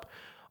stand up,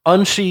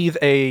 unsheath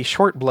a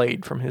short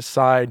blade from his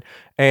side,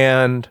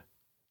 and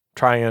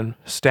try and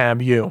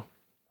stab you.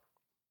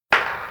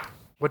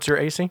 What's your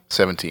AC?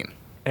 17.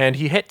 And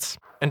he hits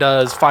and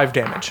does 5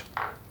 damage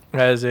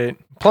as it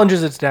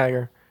plunges its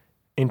dagger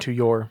into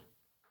your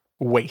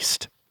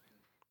waist.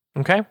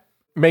 Okay?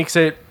 Makes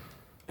it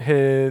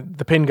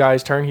the pin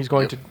guy's turn. He's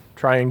going to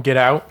try and get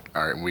out.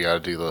 All right, we got to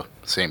do the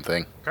same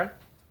thing.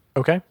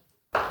 Okay?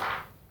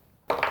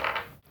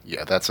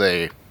 Yeah, that's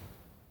a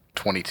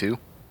 22.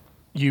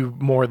 You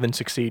more than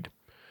succeed.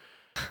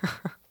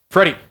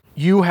 Freddy,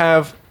 you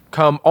have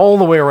come all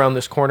the way around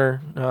this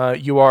corner.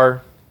 You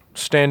are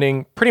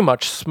standing pretty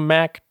much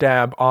smack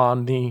dab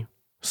on the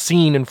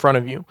scene in front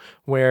of you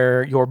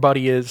where your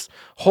buddy is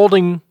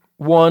holding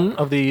one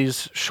of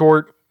these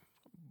short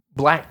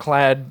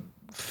black-clad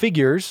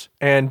figures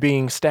and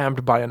being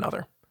stabbed by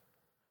another.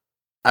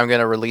 I'm going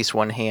to release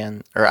one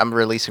hand, or I'm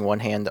releasing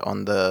one hand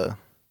on the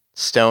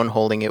stone,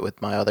 holding it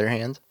with my other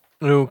hand.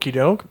 Okie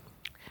doke.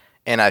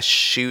 And I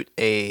shoot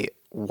a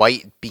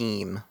white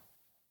beam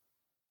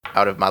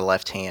out of my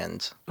left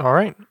hand All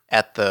right.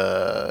 at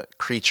the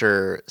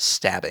creature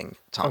stabbing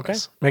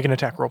Thomas. Okay. Make an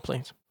attack roll,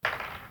 please.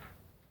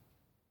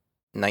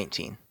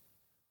 19.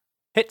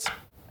 Hits.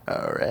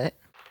 All right.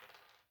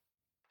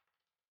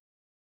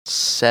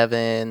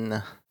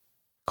 7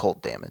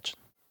 cold damage.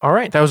 All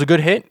right, that was a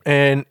good hit,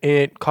 and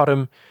it caught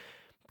him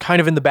kind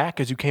of in the back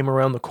as you came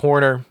around the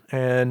corner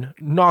and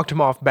knocked him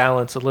off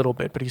balance a little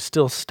bit, but he's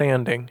still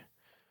standing.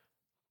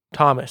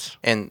 Thomas,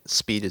 And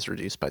speed is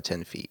reduced by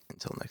 10 feet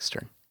until next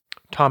turn.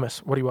 Thomas,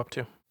 what are you up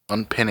to?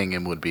 Unpinning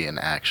him would be an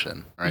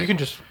action, right? You can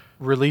just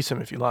release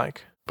him if you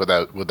like.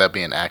 But would that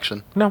be an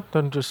action? No,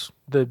 then just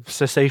the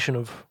cessation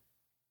of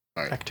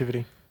All right.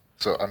 activity.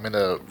 So I'm going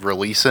to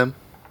release him,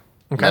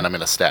 Okay. and I'm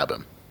going to stab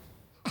him.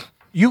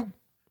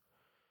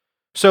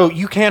 So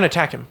you can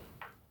attack him.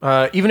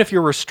 Even if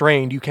you're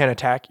restrained, you can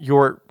attack.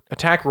 Your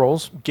attack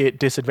rolls get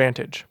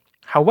disadvantage.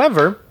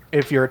 However,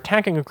 if you're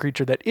attacking a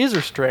creature that is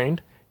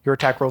restrained, your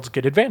attack rolls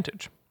get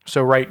advantage.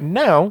 So right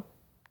now,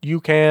 you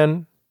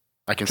can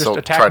I can just still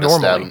attack try to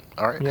stab normally. him.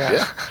 All right. Yeah.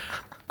 Yeah.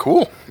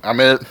 Cool. I'm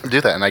going to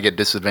do that, and I get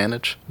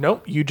disadvantage.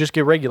 Nope, you just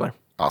get regular.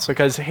 Awesome.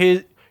 Because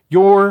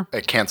your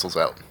It cancels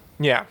out.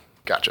 yeah.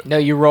 Gotcha. No,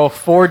 you roll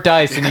 4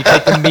 dice and you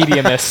take the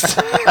mediumest.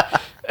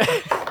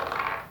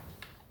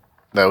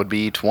 That would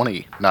be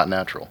 20, not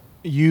natural.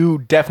 You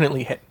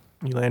definitely hit.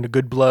 You land a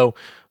good blow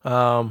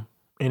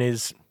in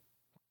his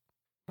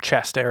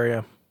chest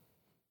area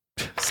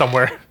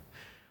somewhere.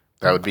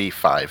 That would be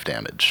 5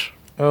 damage.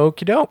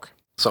 Okie doke.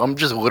 So I'm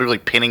just literally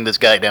pinning this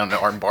guy down to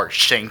armbar,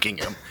 shanking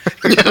him.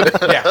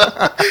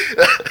 Yeah.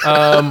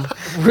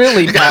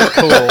 Really not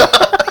cool.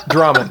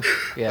 Drummond.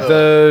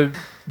 Yeah.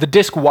 The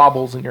disc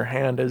wobbles in your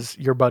hand as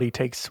your buddy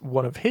takes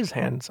one of his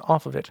hands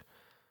off of it.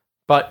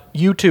 But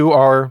you two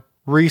are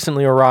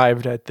recently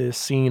arrived at this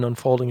scene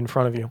unfolding in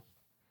front of you.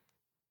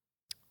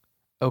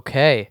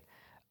 Okay.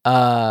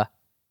 So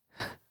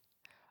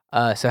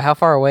how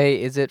far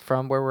away is it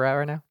from where we're at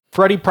right now?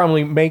 Freddy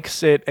probably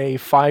makes it a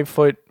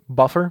 5-foot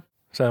buffer,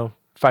 so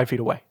 5 feet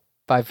away.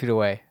 5 feet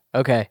away.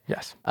 Okay.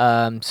 Yes.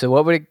 So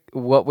what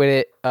would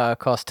it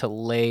cost to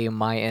lay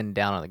my end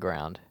down on the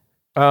ground?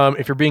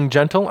 If you're being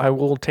gentle, I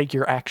will take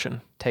your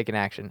action. Take an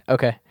action.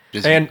 Okay.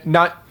 Just- And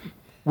not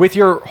with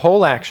your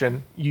whole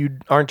action, you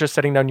aren't just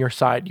setting down your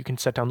side, you can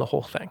set down the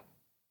whole thing.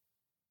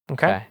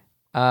 Okay?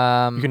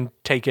 Okay. You can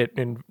take it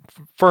in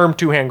firm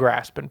 2-hand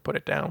grasp and put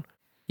it down.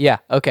 Yeah.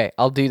 Okay.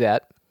 I'll do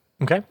that,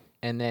 Okay?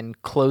 and then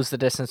close the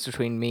distance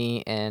between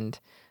me and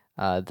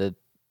the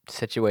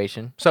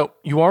situation. So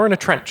you are in a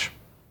trench,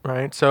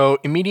 right? So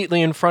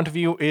immediately in front of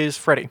you is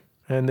Freddy,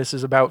 and this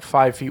is about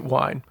 5 feet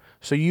wide.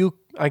 So you,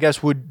 I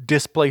guess, would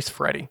displace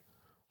Freddy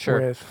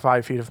with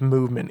 5 feet of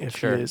movement if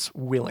Sure. he is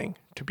willing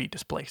to be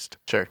displaced.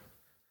 Sure.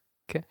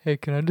 Okay. Hey,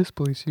 can I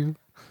displace you?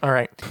 All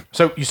right.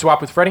 So you swap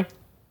with Freddy?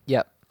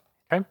 Yep.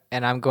 Okay.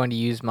 And I'm going to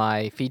use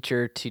my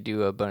feature to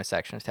do a bonus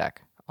action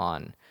attack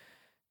on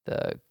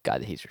the guy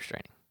that he's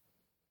restraining.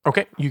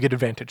 Okay, you get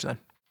advantage then.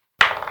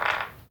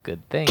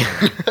 Good thing.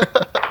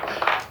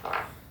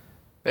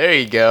 There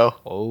you go.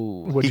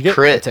 Oh. What'd you He get?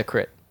 crit. It's a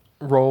crit.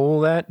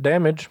 Roll that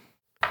damage.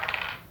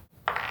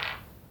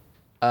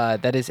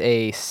 That is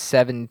a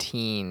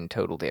 17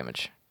 total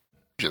damage.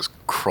 just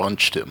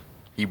crunched him.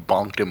 He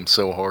bonked him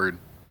so hard.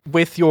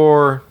 With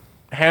your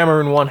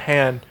hammer in one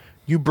hand,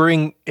 you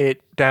bring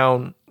it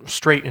down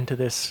straight into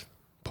this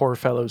poor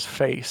fellow's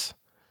face.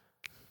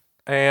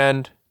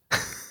 And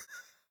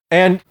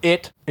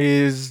it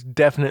is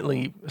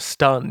definitely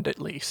stunned, at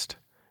least.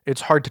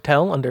 It's hard to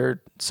tell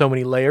under so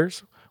many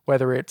layers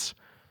whether it's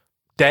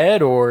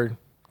dead or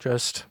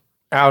just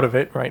out of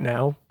it right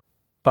now.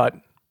 But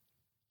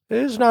it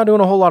is not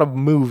doing a whole lot of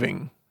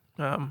moving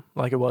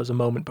like it was a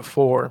moment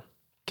before.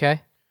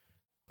 Okay.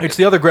 It's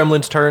the other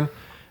gremlin's turn,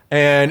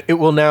 and it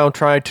will now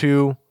try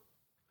to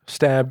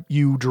stab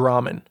you,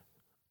 Draman.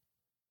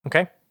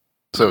 Okay?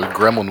 So is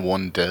Gremlin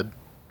 1 dead?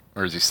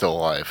 Or is he still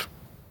alive?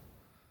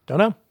 Don't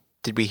know.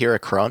 Did we hear a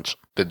crunch?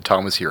 Did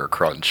Thomas hear a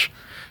crunch?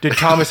 Did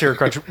Thomas hear a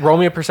crunch? Roll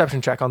me a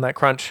perception check on that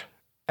crunch.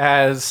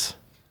 As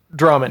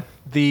Drummond,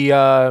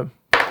 the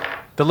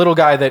little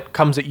guy that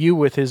comes at you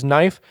with his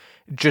knife,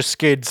 just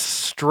skids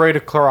straight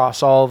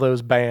across all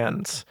those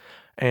bands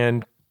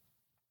and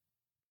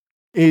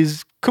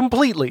is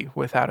completely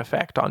without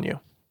effect on you.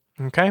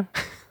 Okay?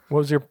 What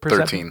was your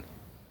perception?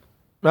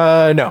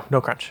 13.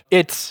 No crunch.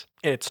 It's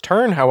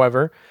turn,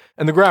 however,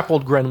 and the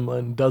grappled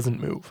gremlin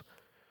doesn't move,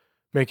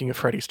 making it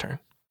Freddy's turn.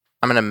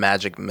 I'm gonna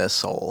magic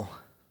missile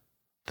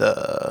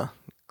the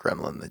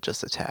gremlin that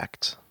just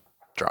attacked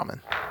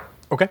Drummond.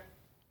 Okay.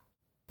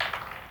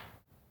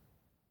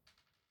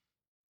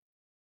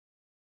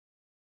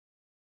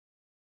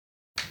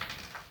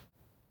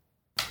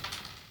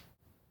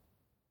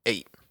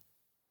 Eight.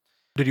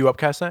 Did you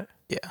upcast that?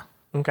 Yeah.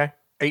 Okay.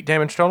 8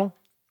 damage total?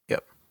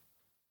 Yep.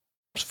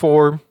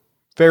 4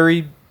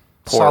 very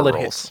Poor solid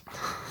rolls. hits.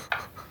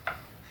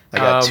 I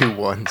got Um, 2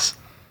 1s.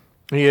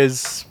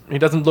 He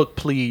doesn't look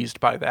pleased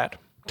by that.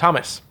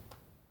 Thomas,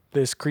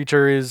 this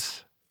creature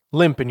is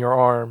limp in your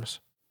arms.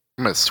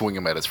 I'm going to swing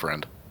him at his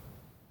friend.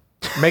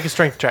 Make a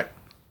strength check.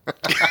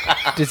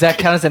 Does that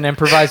count as an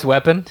improvised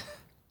weapon?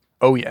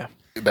 Oh yeah.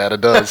 That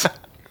it does.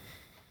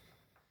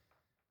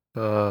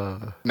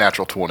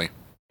 Natural 20.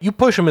 You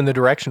push him in the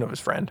direction of his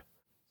friend.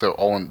 So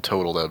all in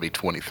total, that would be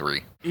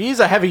 23. He's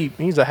a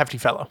hefty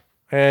fellow.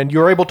 And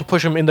you're able to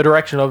push him in the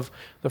direction of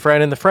the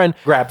friend, and the friend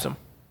grabs him.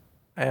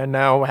 And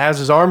now has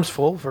his arms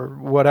full for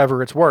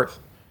whatever it's worth.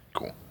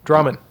 Cool.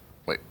 Drummond,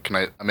 Wait,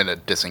 I'm going to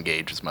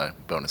disengage as my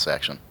bonus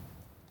action.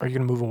 are you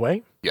going to move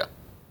away? Yeah.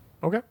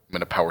 Okay. I'm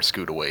going to power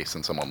scoot away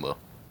since I'm on the...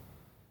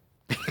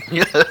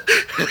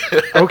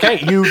 Okay,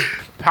 you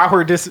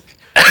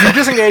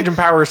disengage and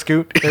power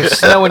scoot. There's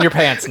snow in your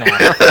pants now.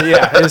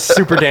 Yeah, it's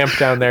super damp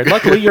down there.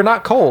 Luckily, you're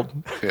not cold.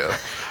 Yeah.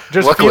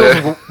 Just Luckily,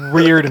 feels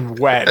weird and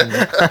wet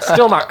and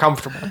still not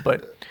comfortable,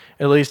 but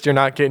at least you're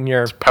not getting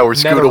your power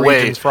scoot nether away.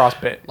 regions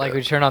frostbite. Like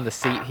we turn on the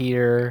seat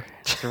heater,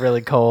 it's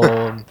really cold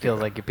and feels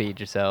like you peed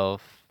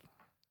yourself.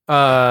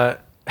 That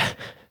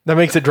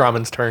makes it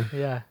Drummond's turn.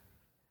 Yeah.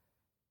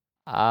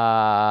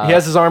 He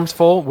has his arms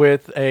full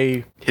with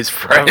a His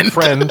friend.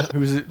 friend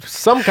who's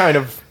some kind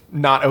of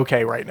not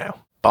okay right now.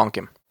 Bonk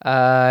him.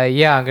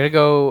 Yeah, I'm gonna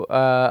go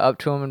up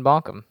to him and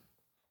bonk him.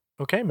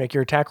 Okay, make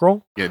your attack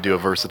roll. You gonna do a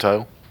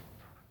versatile?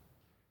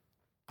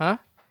 Huh?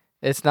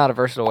 It's not a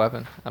versatile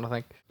weapon, I don't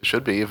think. It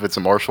should be if it's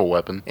a martial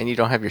weapon. And you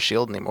don't have your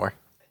shield anymore.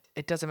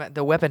 It doesn't matter.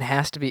 The weapon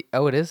has to be.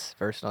 Oh, it is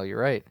versatile. You're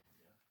right.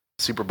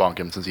 Super bonk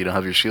him since you don't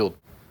have your shield.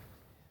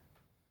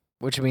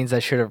 Which means I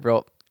should have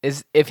rolled.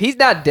 If he's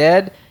not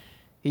dead,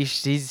 he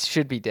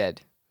should be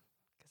dead.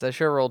 Because I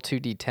should have rolled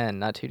 2d10,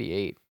 not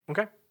 2d8.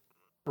 Okay,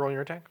 roll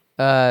your attack.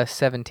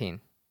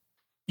 17.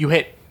 You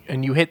hit,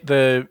 and you hit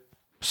the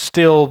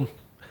still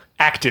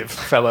active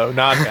fellow,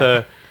 not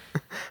the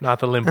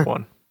limp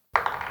one.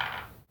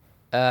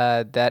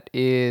 That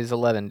is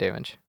 11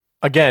 damage.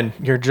 Again,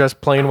 you're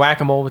just playing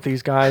whack-a-mole with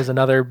these guys.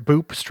 Another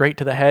boop straight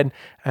to the head,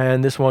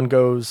 and this one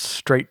goes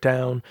straight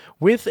down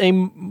with a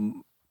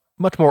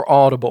much more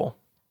audible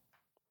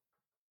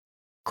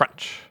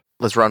crunch.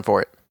 Let's run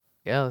for it.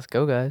 Yeah, let's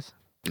go, guys.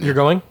 You're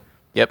going?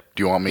 Yep.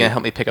 Do you want me? Yeah,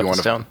 help me pick do up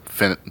you the wanna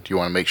stone. Do you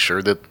want to make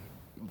sure that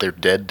they're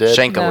dead?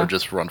 Shank 'em. Or No.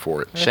 just run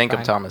for it? That's Shank him,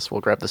 fine. Thomas.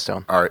 We'll grab the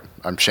stone. All right,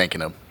 I'm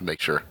shanking him.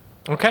 Make sure.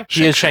 Okay,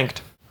 he is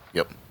shanked.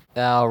 Yep.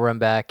 I'll run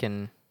back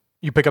and...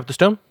 You pick up the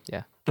stone?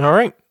 Yeah. All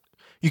right.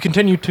 You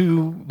continue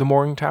to the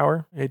mooring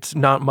tower. It's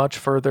not much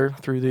further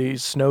through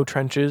these snow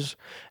trenches,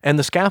 and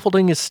the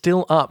scaffolding is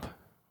still up,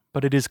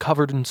 but it is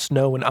covered in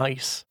snow and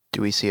ice.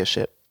 Do we see a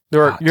ship?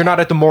 You're not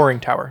at the mooring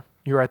tower.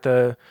 You're at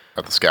the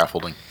At the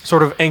scaffolding.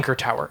 sort of anchor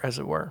tower, as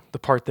it were, the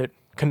part that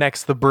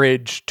connects the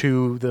bridge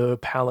to the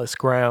palace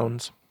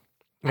grounds.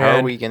 How are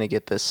And we going to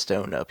get this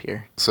stone up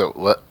here? So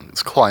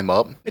let's climb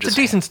up. It's Just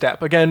a decent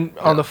step, again,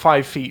 on the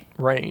 5 feet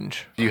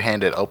range. If you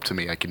hand it up to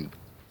me,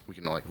 we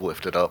can like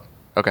lift it up.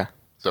 Okay.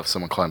 So if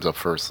someone climbs up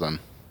first, then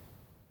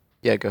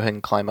Yeah, go ahead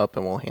and climb up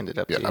and we'll hand it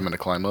up yeah, to you. I'm gonna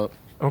climb up.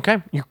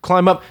 Okay, you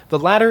climb up. The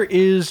ladder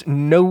is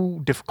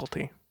no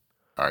difficulty.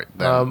 All right,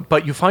 then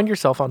But you find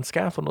yourself on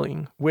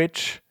scaffolding,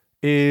 which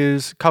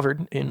is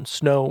covered in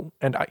snow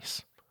and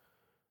ice.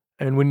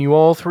 And when you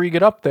all three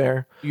get up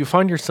there, you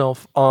find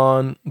yourself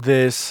on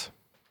this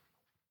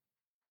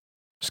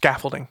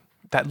scaffolding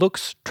that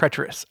looks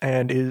treacherous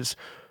and is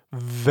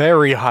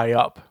very high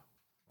up.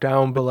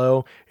 Down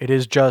below, it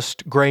is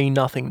just gray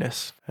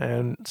nothingness,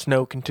 and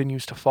snow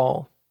continues to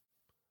fall.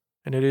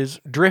 And it is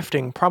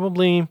drifting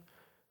probably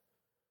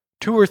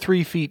 2 or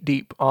 3 feet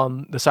deep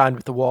on the side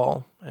of the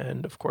wall,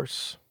 and of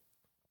course,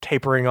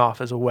 tapering off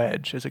as a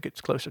wedge as it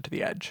gets closer to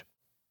the edge.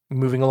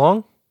 Moving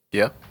along?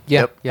 yeah, Yeah,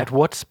 Yep. yeah. At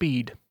what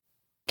speed?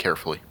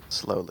 carefully.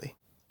 Slowly.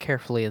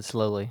 Carefully and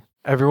slowly.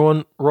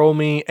 Everyone, roll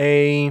me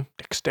a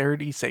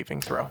dexterity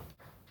saving throw.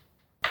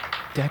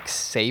 Dex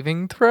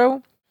saving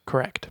throw?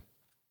 Correct.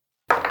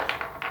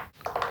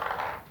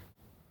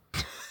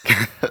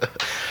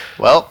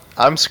 Well,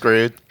 I'm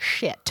screwed.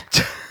 Shit.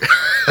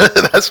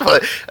 That's why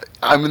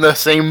I'm in the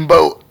same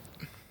boat.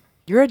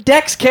 You're a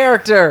Dex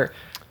character!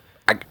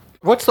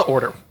 What's the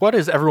order? What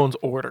is everyone's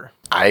order?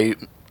 I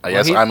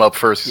guess he- I'm up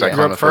first. 'cause I Yeah. You're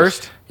climbed up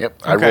first? Yep,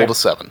 I Okay. rolled a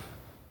 7.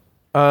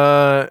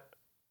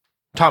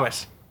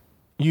 Thomas,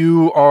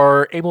 you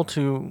are able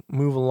to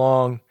move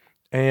along,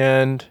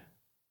 and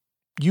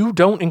you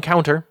don't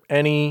encounter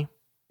any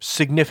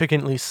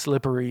significantly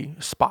slippery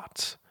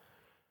spots.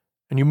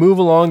 And you move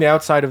along the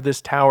outside of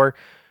this tower.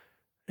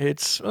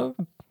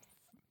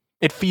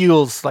 It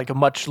feels like a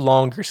much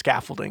longer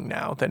scaffolding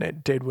now than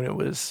it did when it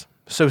was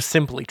so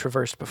simply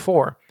traversed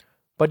before.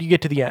 But you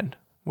get to the end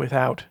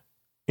without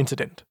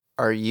incident.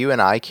 Are you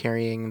and I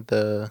carrying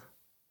the...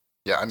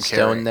 Yeah, I'm Stone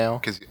carrying now?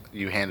 because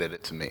you handed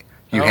it to me.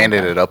 You Oh,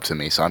 handed okay. it up to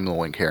me, so I'm the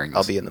one carrying this.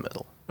 I'll be in the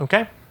middle.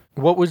 Okay?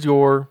 What was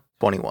your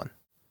 21.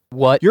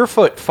 What? Your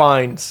foot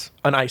finds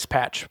an ice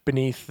patch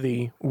beneath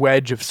the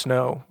wedge of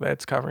snow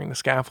that's covering the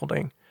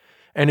scaffolding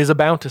and is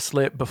about to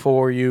slip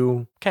before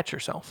you catch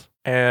yourself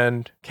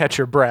and catch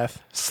your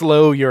breath,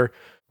 slow your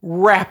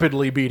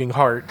rapidly beating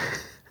heart,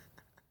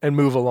 and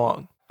move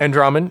along.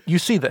 Andromeda, you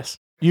see this.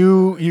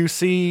 You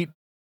see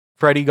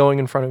Freddy going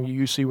in front of you.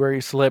 You see where he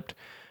slipped.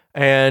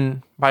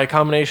 And by a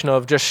combination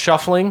of just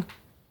shuffling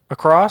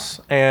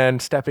across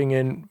and stepping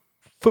in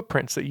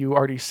footprints that you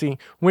already see,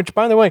 which,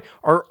 by the way,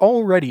 are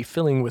already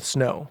filling with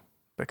snow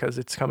because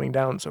it's coming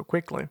down so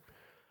quickly,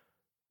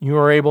 you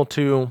are able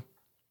to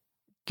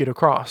get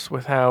across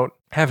without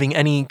having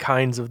any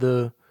kinds of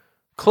the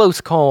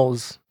close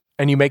calls,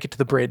 and you make it to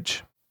the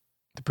bridge.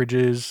 The bridge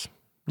is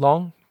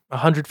long,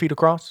 100 feet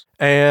across,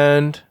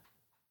 and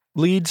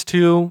leads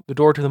to the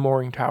door to the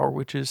mooring tower,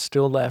 which is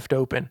still left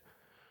open.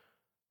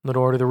 The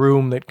door to the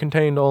room that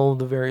contained all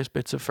the various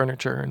bits of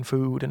furniture and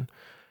food and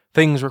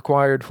things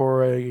required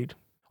for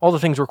all the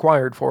things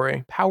required for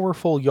a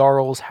powerful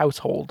Jarl's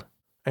household.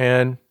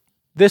 And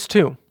this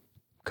too,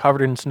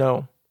 covered in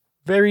snow,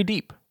 very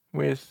deep,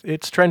 with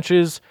its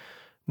trenches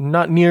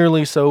not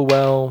nearly so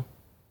well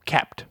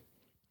kept,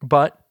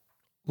 but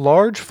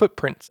large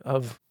footprints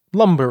of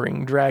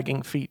lumbering,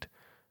 dragging feet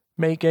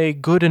make a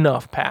good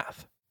enough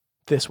path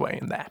this way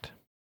and that.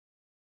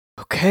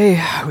 Okay,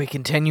 are we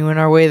continuing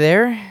our way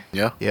there?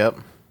 Yeah. Yep.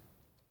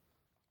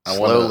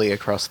 slowly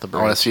across the I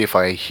want bridge. to see if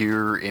I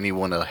hear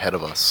anyone ahead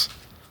of us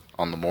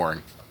on the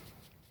mooring.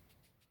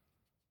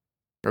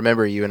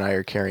 Remember, you and I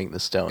are carrying the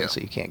stone, Yeah. so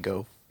you can't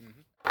go.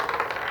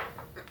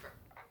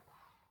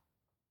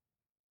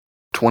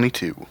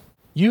 22.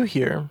 You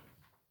hear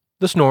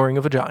the snoring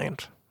of a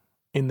giant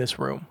in this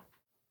room.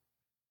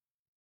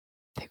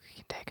 Think we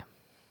can take him.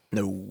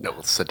 No, No,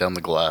 let's set down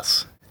the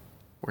glass.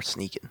 we're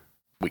sneaking.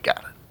 We got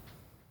it.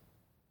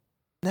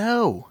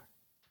 No.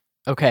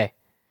 Okay.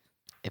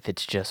 If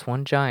it's just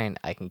one giant,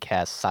 I can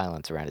cast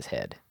silence around his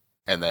head.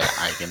 And then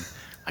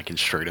I can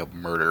straight up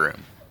murder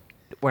him.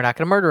 We're not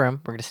gonna murder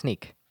him. We're gonna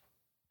sneak.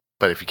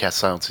 But if you cast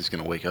silence, he's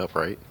gonna wake up,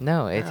 right?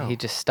 No, No. he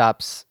just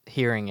stops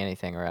hearing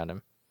anything around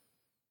him.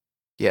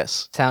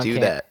 Yes, Sound do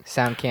can't, that.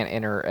 Sound can't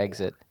enter or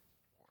exit.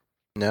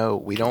 No,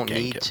 we don't gank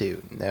need him.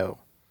 to. No.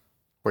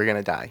 We're going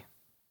to die.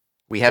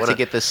 We have What to a-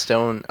 get this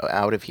stone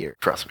out of here.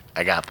 Trust me,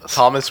 I got this.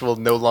 Thomas will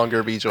no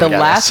longer be joining The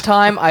us. last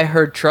time I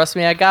heard "Trust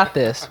me, I got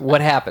this,"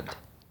 what happened?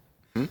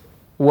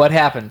 What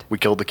happened? We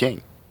killed the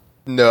king.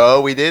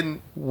 No, we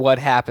didn't. What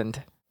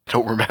happened?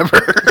 Don't remember.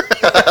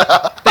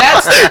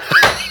 That's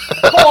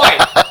the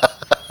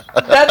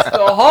point. That's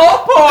the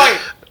whole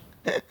point.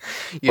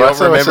 You Last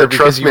don't time I remember said, because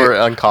 "Trust you me." were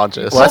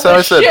unconscious. Last time I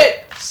Holy said,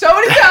 shit! So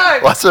many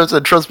times. last time I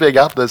said, trust me, I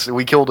got this.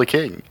 We killed a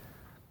king.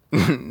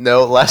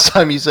 No, last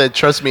time you said,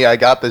 trust me, I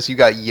got this, you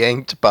got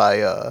yanked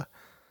by I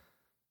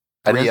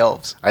three didn't-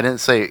 elves. I didn't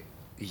say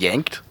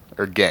yanked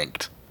or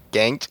ganked,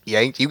 Ganked?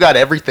 Yanked? You got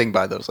everything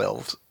by those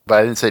elves. but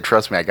I didn't say,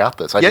 trust me, I got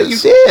this. Yeah, you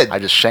did. I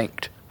just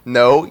shanked.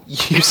 No,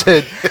 you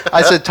said,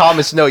 I said,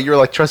 Thomas, no, you were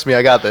like, trust me,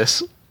 I got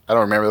this. I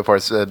don't remember the part I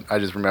said. I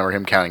just remember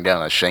him counting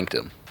down. I shanked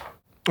him.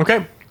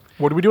 Okay,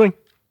 what are we doing?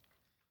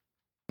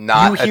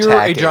 Not You hear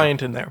attacking. a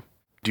giant in there.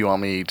 Do you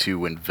want me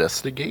to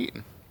investigate?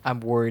 I'm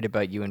worried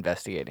about you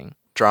investigating.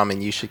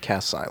 Drummond, you should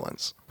cast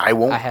silence. I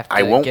won't. I have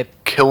I to won't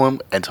get- kill him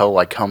until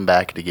I come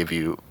back to give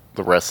you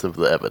the rest of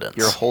the evidence.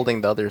 You're holding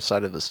the other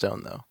side of the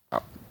stone,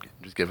 though.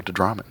 Just give it to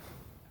Drummond.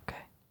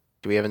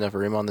 Do we have enough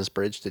room on this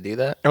bridge to do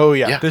that? Oh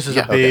yeah, Yeah, this is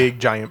yeah, a big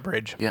giant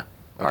bridge. Yeah.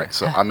 All right.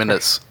 So I'm gonna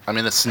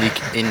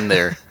sneak in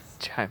there.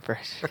 Giant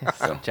brush.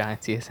 So-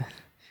 Giants use it.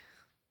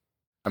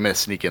 I'm gonna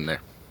sneak in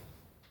there.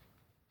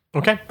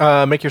 Okay,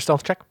 make your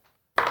stealth check.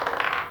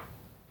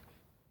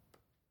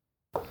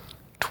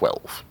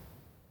 12.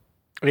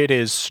 It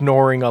is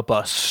snoring up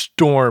a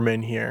storm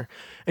in here.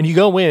 And you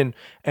go in,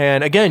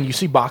 and again, you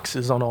see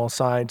boxes on all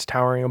sides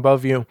towering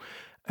above you.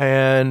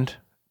 And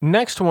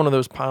next to one of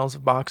those piles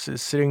of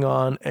boxes, sitting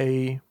on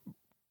a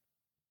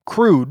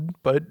crude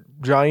but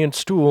giant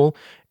stool,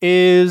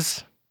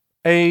 is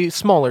a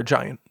smaller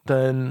giant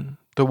than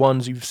the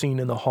ones you've seen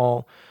in the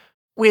hall,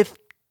 with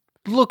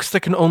looks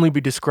that can only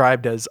be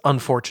described as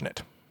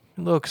unfortunate.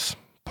 It looks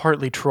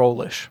partly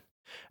trollish.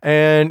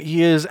 And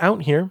he is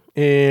out here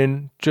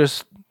in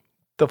just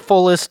the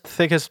fullest,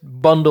 thickest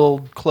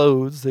bundled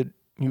clothes that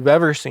you've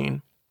ever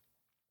seen.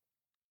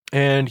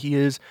 And he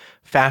is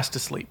fast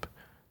asleep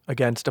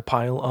against a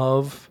pile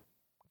of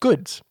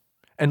goods.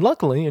 And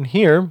luckily, in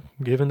here,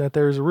 given that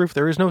there is a roof,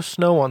 there is no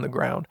snow on the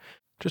ground.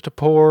 Just a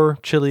poor,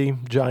 chilly,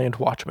 giant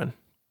watchman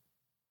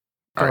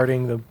All right.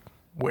 guarding the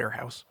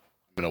warehouse.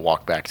 I'm gonna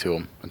walk back to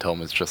him and tell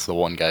him it's just the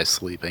one guy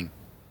sleeping.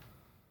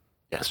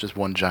 Yeah, it's just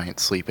one giant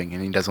sleeping,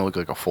 and he doesn't look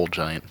like a full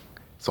giant.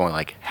 It's only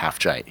like half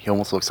giant. He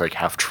almost looks like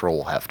half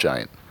troll, half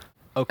giant.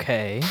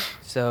 Okay,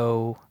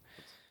 so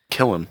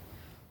Kill him.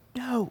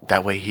 No.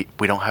 That way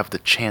we don't have the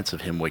chance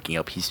of him waking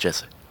up. He's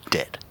just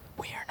dead.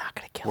 we are not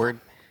gonna kill We're,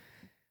 him.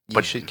 you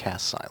But- should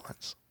cast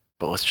silence.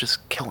 But let's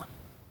just kill him.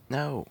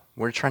 No,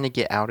 we're trying to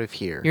get out of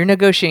here. Your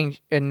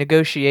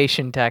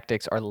negotiation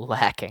tactics are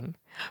lacking.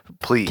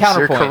 Please. Your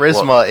Counterpoint.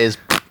 charisma is.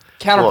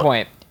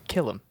 Counterpoint: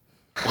 kill him.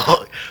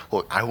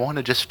 Look, I want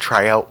to just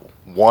try out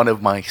one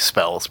of my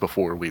spells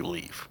before we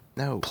leave.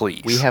 No,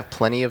 Please. We have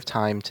plenty of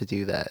time to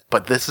do that.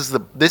 But this is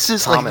like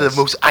Thomas,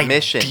 the most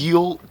mission.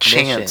 ideal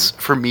chance Mission.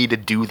 for me to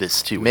do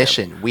this to him.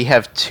 Mission. We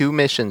have 2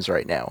 missions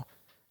right now.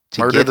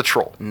 To Murder get- the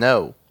troll.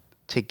 No,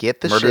 to get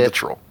the Murder ship. the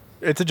troll.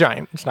 It's a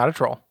giant. It's not a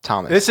troll.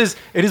 Thomas.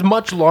 It is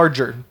much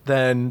larger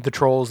than the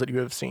trolls that you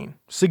have seen,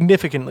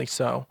 significantly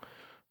so.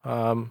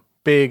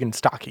 Big and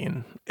stocky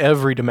in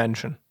every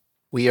dimension.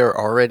 We are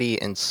already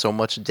in so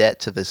much debt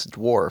to this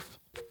dwarf.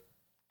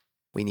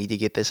 We need to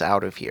get this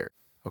out of here.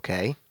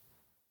 Okay?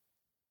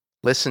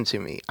 Listen to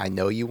me. I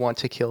know you want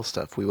to kill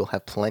stuff. We will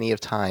have plenty of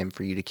time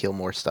for you to kill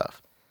more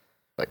stuff.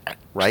 Like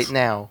Right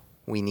now,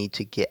 we need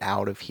to get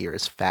out of here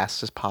as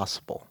fast as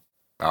possible.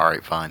 All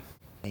right, fine.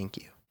 Thank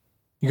you.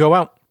 You go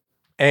out,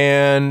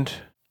 and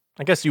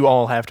I guess you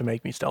all have to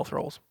make me stealth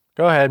rolls.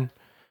 Go ahead.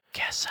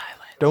 Cast silence.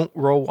 Don't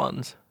roll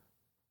ones.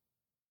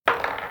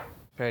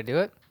 Should I do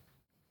it?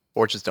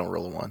 Or just don't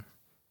roll a 1.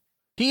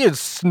 He is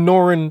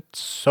snoring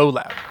so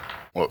loud.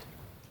 Well,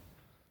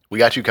 we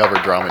got you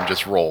covered, Drummond.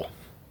 Just roll.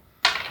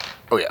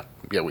 Oh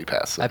yeah, we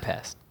passed. I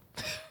passed.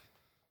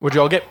 What'd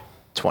you all get?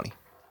 20.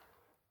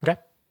 Okay.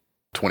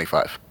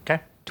 25.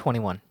 Okay.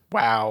 21.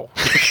 Wow.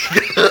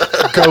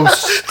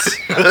 ghosts.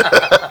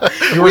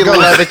 We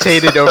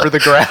levitated over the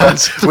ground.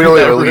 We don't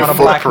even leave On a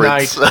black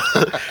footprints.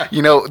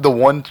 The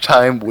one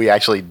time we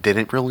actually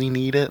didn't really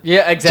need it,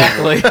 Yeah,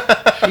 exactly.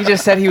 He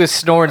just said he was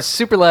snoring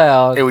super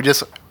loud. it would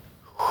just.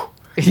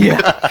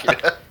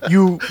 Yeah.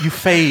 You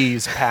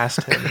phase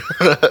past him,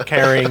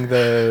 carrying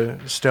the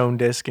stone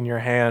disc in your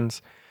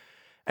hands,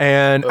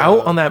 and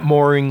out on that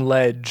mooring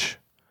ledge,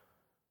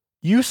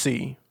 you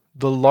see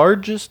the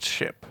largest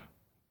ship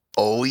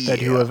Oh yeah.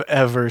 that you have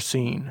ever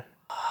seen.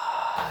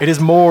 It is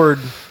moored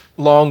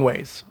long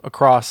ways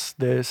across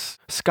this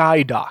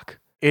sky dock.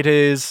 It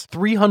is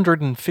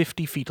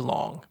 350 feet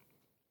long.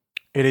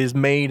 It is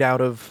made out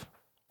of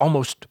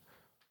almost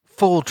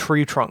full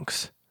tree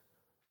trunks,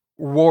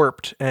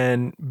 warped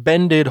and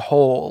bended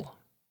whole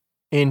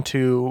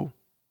into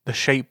the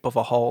shape of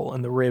a hull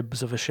and the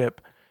ribs of a ship.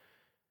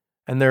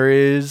 And there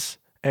is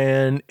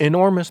an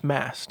enormous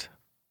mast,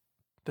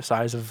 the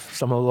size of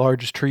some of the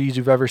largest trees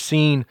you've ever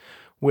seen,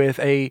 with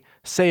a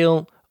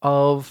sail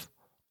of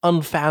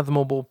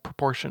unfathomable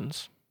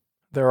proportions.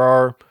 There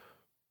are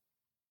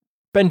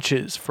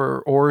benches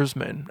for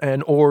oarsmen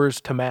and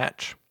oars to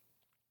match,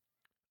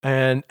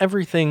 and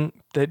everything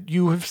that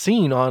you have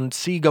seen on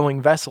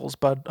seagoing vessels,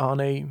 but on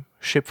a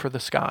ship for the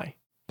sky.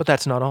 But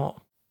that's not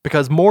all,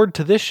 because moored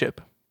to this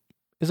ship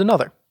is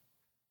another,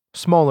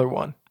 smaller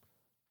one,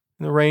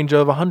 in the range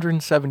of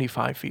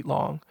 175 feet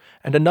long,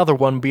 and another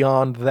one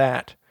beyond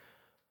that.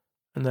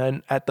 And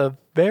then at the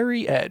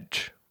very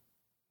edge,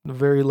 the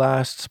very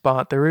last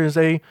spot, there is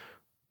a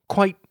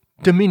quite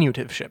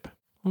diminutive ship,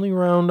 only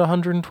around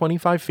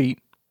 125 feet.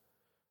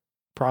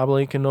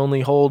 Probably can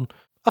only hold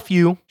a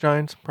few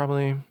giants,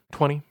 probably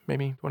 20,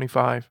 maybe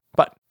 25.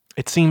 But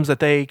it seems that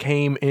they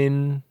came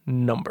in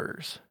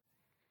numbers.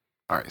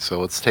 All right, so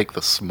let's take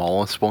the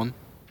smallest one.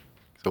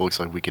 So it looks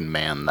like we can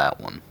man that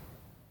one.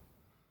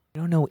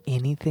 You don't know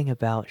anything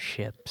about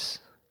ships.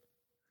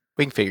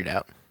 We can figure it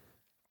out.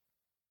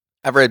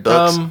 I've read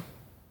books.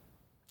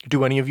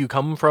 Do any of you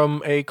come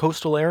from a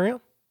coastal area?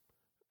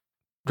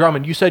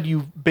 Drummond, you said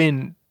you've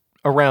been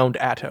around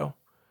Atto.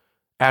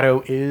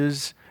 Atto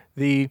is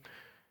the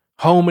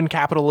home and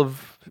capital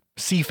of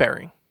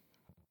seafaring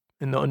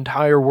in the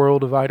entire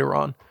world of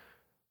Eidolon.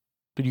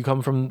 Did you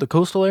come from the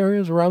coastal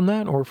areas around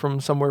that, or from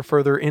somewhere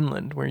further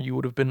inland where you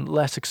would have been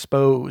less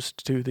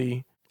exposed to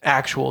the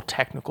actual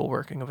technical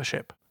working of a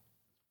ship?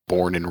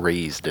 Born and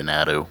raised in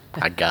Atto.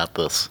 I got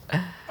this.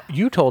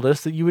 You told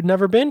us that you had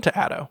never been to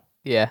Atto,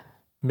 Yeah.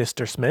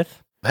 Mr.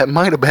 Smith. That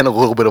might have been a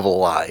little bit of a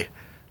lie.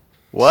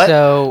 What?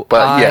 So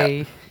But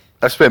yeah.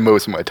 I've spent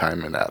most of my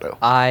time in Atto.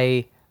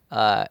 I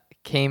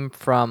came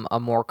from a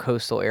more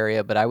coastal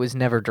area, but I was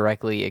never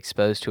directly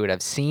exposed to it.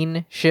 I've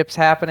seen ships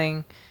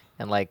happening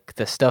and like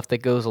the stuff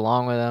that goes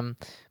along with them,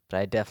 but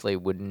I definitely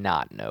would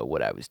not know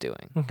what I was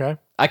doing. Okay.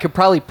 I could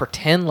probably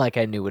pretend like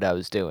I knew what I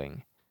was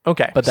doing.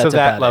 Okay, But so that's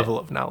that about level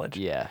of knowledge.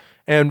 Yeah.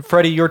 And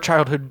Freddie, your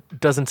childhood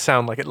doesn't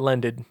sound like it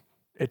lended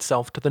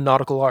itself to the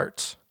nautical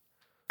arts.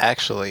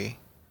 Actually,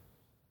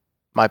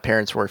 my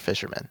parents were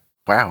fishermen.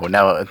 Wow,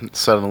 now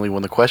suddenly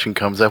when the question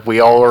comes up, we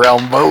all are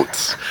on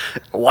boats.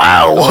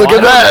 Wow, look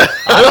at that.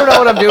 I don't know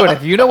what I'm doing.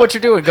 If you know what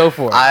you're doing, go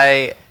for it.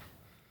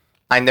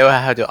 I know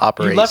how to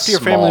operate. You left your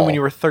family small. when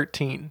you were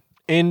 13.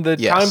 In the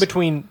Yes. time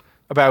between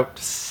about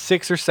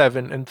 6 or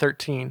 7 and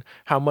 13,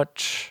 how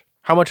much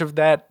of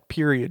that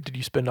period did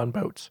you spend on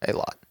boats? A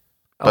lot,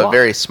 A but lot.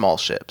 very small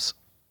ships.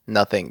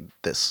 Nothing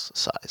this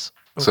size.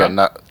 So Okay.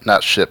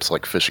 not ships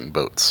like fishing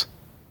boats.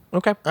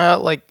 Okay.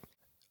 Like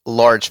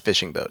large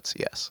fishing boats.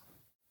 Yes.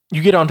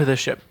 You get onto this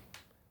ship.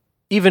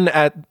 Even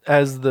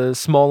as the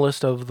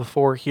smallest of the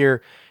four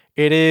here,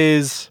 it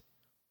is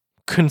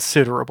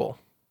considerable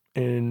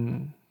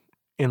in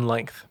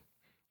length.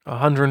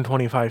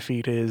 125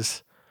 feet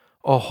is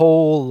a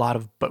whole lot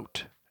of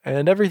boat.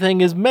 And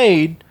everything is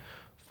made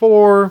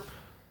for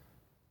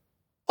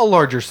a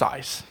larger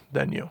size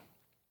than you.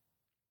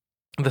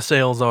 The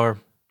sails are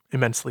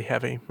immensely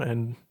heavy,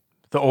 and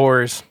the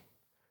oars,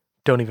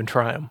 don't even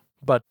try them.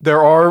 But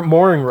there are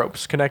mooring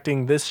ropes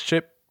connecting this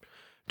ship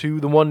to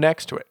the one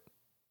next to it.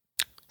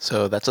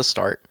 So that's a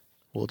start.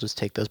 We'll just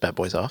take those bad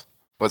boys off.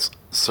 Let's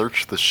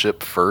search the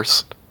ship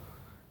first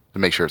to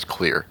make sure it's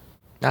clear.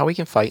 Now we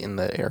can fight in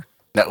the air.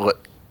 Now,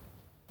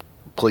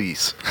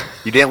 please,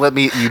 you didn't let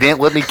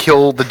me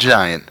kill the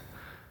giant.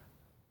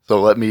 So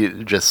let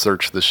me just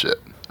search the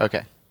ship.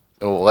 Okay.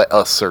 Oh, let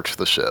us search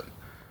the ship.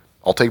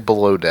 I'll take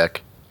below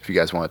deck if you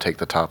guys want to take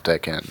the top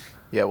deck in.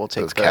 Yeah, we'll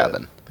take This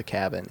cabin. the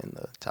cabin in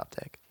the top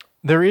deck.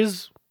 There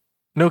is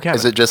no cabin.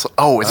 Is it just?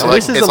 Oh, it's Oh. like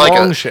This is it's a like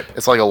long ship.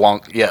 It's like a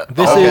long. Yeah.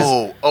 This is.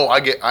 Oh,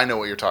 I know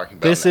what you're talking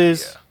about. This now.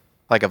 is-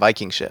 Like a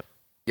Viking ship.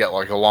 yeah,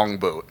 like a long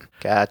boat.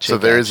 Gotcha. So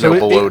there is So no it-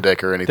 below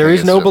deck or anything. There is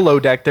It's no just- below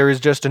deck. There is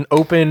just an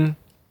open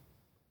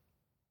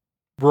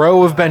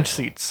row of bench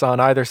seats on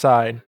either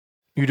side.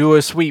 You do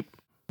a sweep,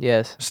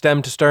 Yes.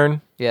 stem to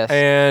stern, Yes.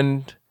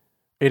 and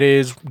it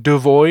is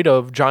devoid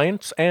of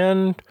giants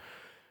and,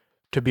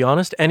 to be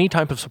honest, any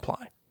type of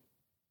supply.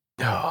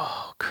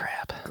 Oh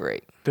crap.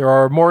 Great. There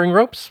are mooring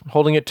ropes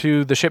holding it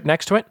to the ship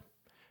next to it,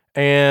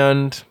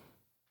 and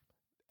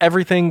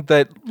everything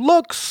that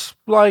looks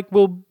like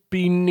will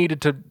be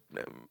needed to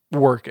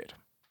work it.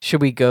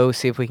 Should we go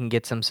see if we can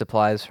get some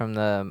supplies from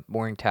the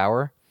mooring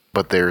tower?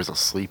 But there's a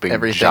sleeping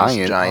Everything's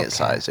giant Okay.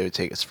 size. It would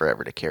take us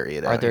forever to carry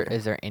it out.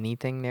 Is there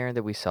anything there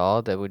that we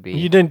saw that would be?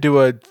 You didn't do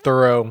a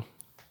thorough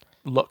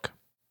look.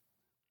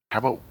 How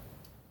about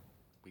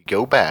we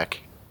go back?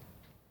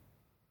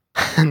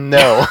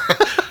 No.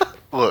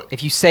 Look,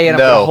 If you say it, I'm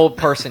No. gonna hold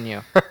person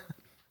you.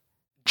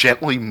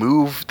 gently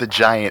move the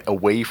giant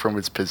away from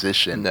its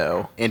position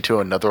No. into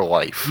another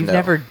life. You've No.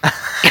 never.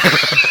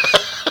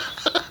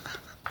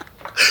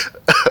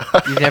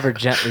 You've never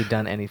gently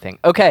done anything.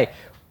 Okay.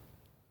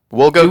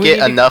 We'll Do go we get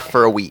need to- enough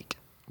for a week.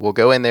 We'll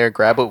go in there,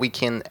 grab what we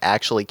can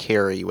actually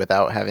carry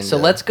without having So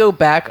to... let's go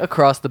back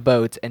across the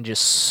boats and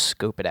just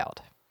scope it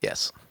out.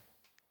 Yes.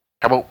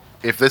 How about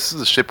if this is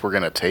the ship we're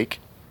gonna take,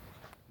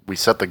 we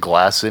set the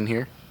glass in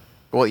here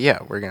Well, yeah,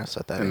 we're going to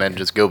set that in and then here.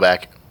 just go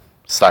back,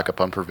 stock up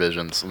on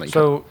provisions. And then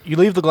So you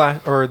leave the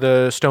glass or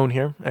the stone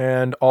here,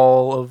 and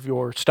all of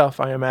your stuff,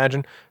 I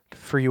imagine,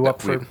 free you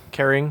up for we-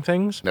 carrying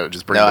things. no,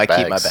 just bring No, the I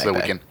bags keep my so we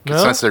backpack. can. No?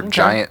 Since they're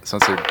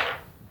Okay.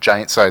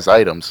 giant size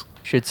items.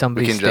 Should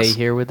somebody can stay just-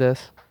 here with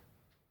this,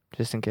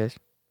 just in case?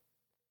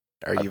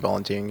 Are you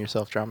volunteering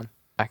yourself, Drummond?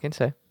 I can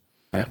say.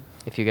 Yeah.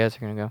 If you guys are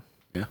gonna go.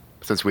 Yeah,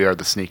 since we are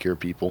the sneakier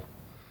people.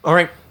 All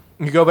right,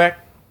 you go back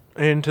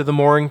into the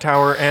mooring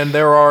tower, and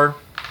there are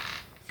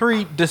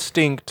 3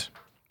 distinct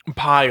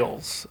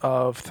piles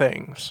of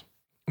things.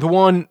 The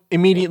one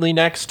immediately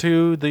next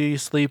to the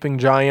sleeping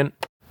giant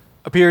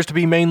appears to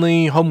be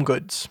mainly home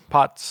goods,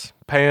 pots,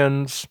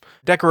 pans,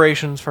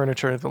 decorations,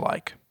 furniture, the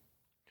like.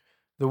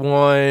 The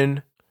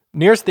one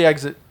nearest the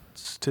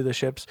exits to the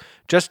ships,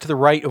 just to the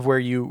right of where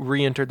you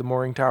re-entered the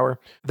mooring tower,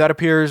 that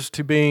appears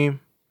to be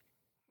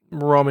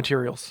raw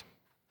materials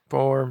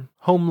for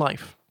home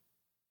life.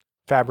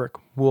 Fabric,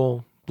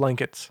 wool,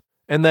 blankets.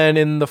 And then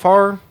in the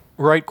far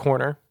right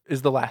corner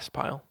is the last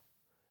pile.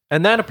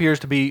 And that appears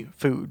to be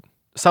food,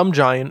 some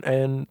giant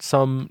and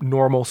some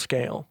normal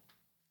scale.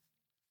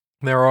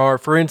 There are,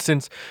 for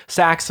instance,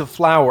 sacks of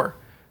flour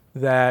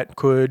that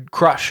could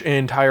crush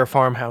entire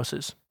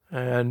farmhouses,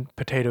 and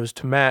potatoes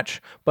to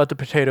match, but the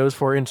potatoes,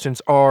 for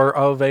instance, are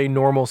of a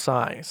normal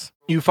size.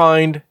 You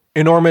find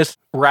enormous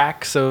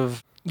racks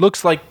of,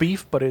 looks like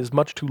beef, but is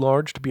much too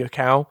large to be a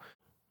cow,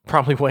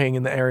 probably weighing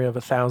in the area of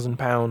 1,000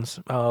 pounds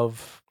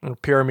of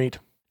pure meat.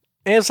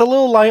 It's a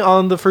little light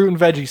on the fruit and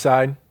veggie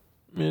side.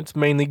 It's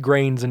mainly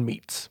grains and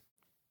meats.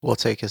 We'll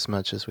take as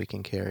much as we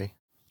can carry.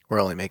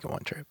 We're only making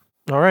one trip.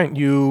 All right,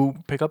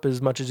 you pick up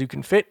as much as you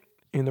can fit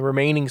in the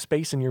remaining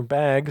space in your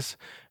bags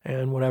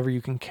and whatever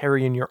you can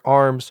carry in your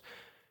arms.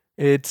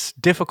 It's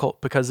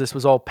difficult because this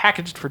was all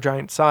packaged for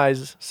giant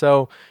size,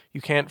 so you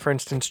can't, for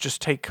instance,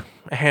 just take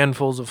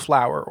handfuls of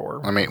flour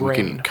or I mean, we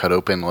grain. can cut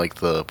open like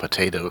the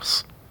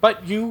potatoes.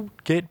 But you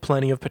get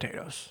plenty of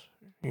potatoes.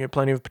 You get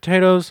plenty of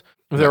potatoes.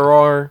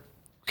 There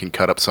Can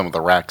cut up some of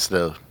the racks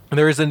though.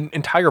 is an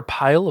entire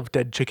pile of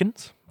dead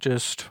chickens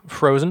just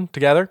frozen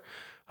together.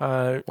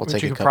 We'll which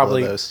take you a could couple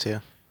probably of those too.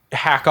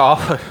 hack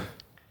off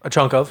a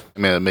chunk of.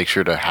 I'm gonna make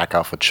sure to hack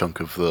off a chunk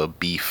of the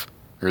beef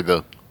or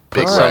the Put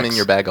big some racks. in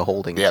your bag of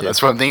holding. Yeah, too.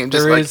 that's what I'm thinking.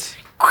 Just There like is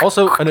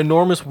also an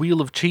enormous wheel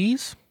of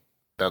cheese.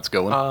 that's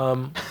going.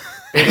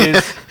 It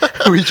is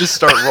we just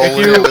start rolling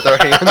you- it with our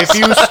hands. if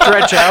you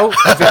stretch out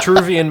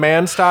Vitruvian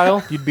man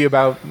style, you'd be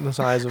about the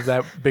size of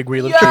that big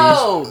wheel of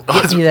cheese.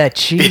 Get me that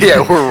cheese. yeah,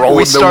 we're rolling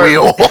we the start-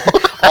 wheel.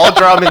 All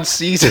Drummond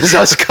sees is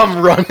us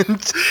come running.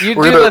 You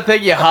We're do gonna- the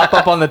thing. You hop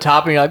up on the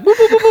top and you're like, boop,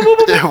 boop, boop, boop,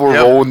 boop, boop. we're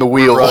Yep, rolling the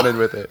wheel. running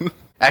with it.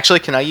 Actually,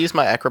 can I use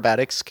my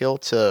acrobatics skill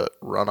to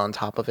run on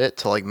top of it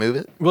to like move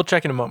it? We'll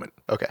check in a moment.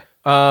 Okay.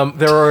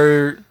 There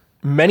are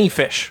many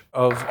fish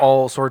of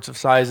all sorts of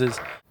sizes.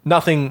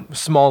 Nothing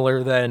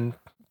smaller than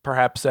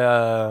perhaps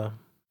a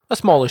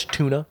smallish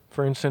tuna,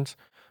 for instance.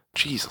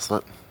 Jesus,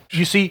 that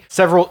You see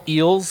several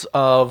eels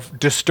of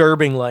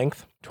disturbing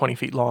length, 20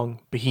 feet long,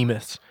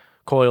 behemoths,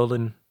 coiled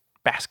in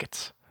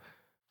baskets.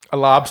 A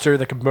lobster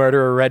that could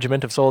murder a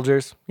regiment of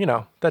soldiers. You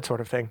know, that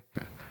sort of thing.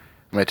 I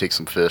might take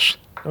some fish.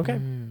 Okay.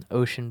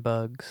 Ocean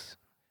bugs.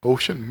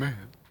 Ocean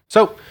man.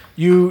 So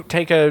you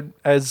take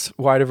as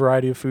wide a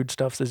variety of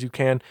foodstuffs as you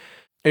can.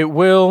 It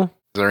will.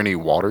 Is there any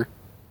water?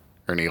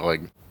 Or any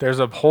like? There's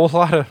a whole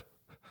lot of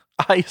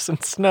ice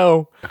and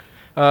snow.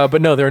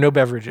 But no, there are no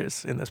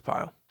beverages in this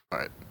pile. All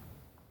right.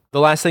 The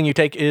last thing you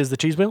take is the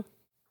cheese wheel.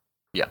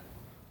 Yeah.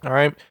 All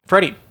right.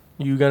 Freddie,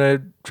 you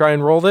gonna try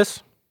and roll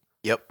this?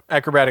 Yep.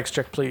 Acrobatics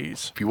check,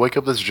 please. If you wake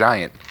up this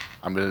giant,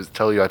 I'm gonna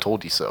tell you I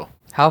told you so.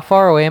 How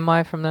far away am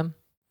I from them?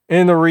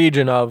 In the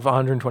region of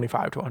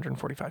 125 to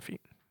 145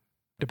 feet,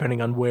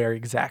 depending on where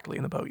exactly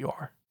in the boat you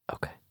are.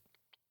 Okay.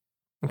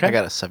 Okay. I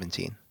got a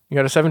 17. You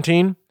got a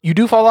 17. You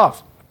do fall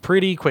off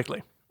pretty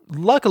quickly.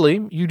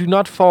 Luckily, you do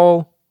not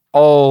fall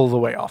all the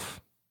way off.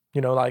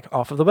 You know, like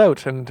off of the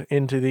boat and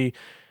into the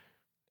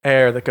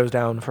air that goes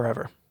down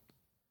forever.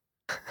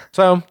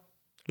 So,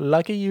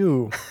 lucky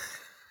you.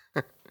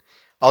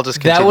 I'll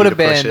just continue That would to have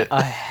push been it.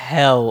 a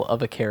hell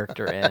of a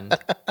character end.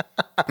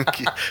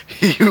 you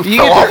You fell get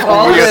off to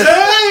follow when we this.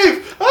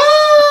 got-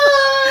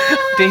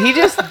 Did he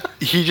just?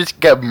 He just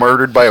got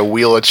murdered by a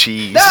wheel of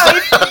cheese.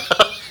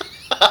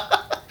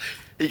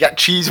 He got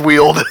cheese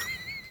wheeled.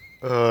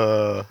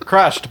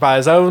 Crushed by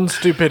his own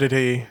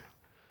stupidity.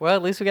 Well,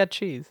 at least we got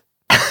cheese.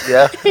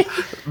 Yeah.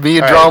 Me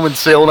and Drummond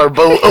sailing our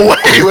boat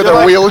away with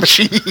a wheel of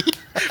cheese.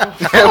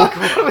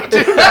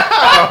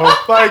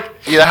 Like,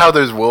 You know how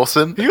there's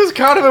Wilson? he was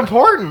kind of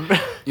important.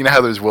 You know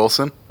how there's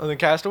Wilson? On the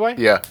Castaway?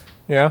 Yeah.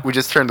 Yeah. We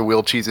just turned the wheel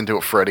of cheese into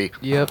a Freddy.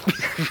 Yep.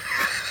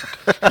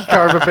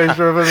 Carve a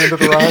picture of him into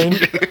the line.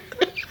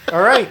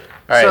 All right.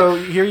 All right. So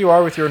here you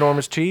are with your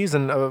enormous cheese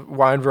and a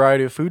wide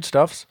variety of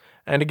foodstuffs.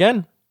 And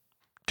again,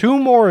 2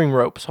 mooring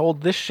ropes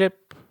hold this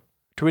ship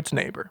to its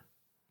neighbor.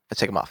 Let's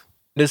take them off.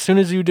 And as soon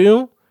as you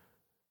do,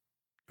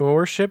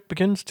 your ship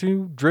begins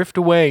to drift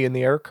away in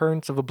the air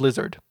currents of a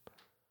blizzard.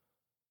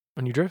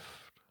 And you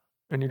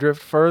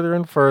drift further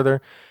and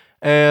further,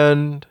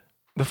 and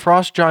the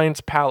Frost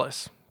Giant's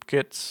palace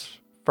gets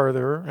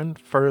further and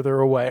further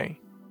away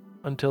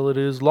until it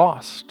is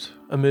lost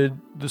amid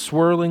the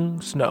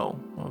swirling snow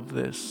of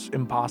this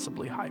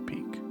impossibly high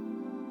peak.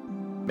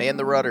 Man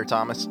the rudder,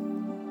 Thomas.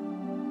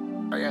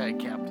 Aye, aye,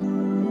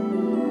 Captain.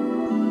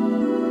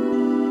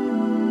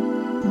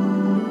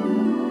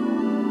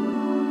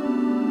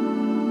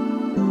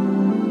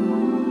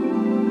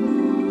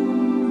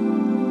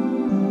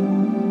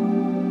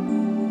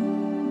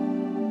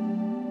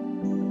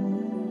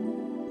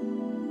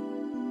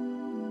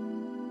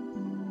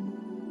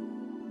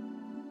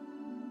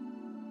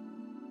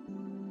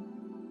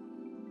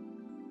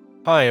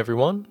 Hi,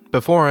 everyone.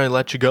 Before I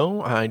let you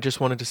go, I just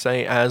wanted to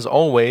say, as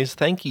always,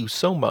 thank you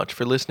so much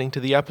for listening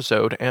to the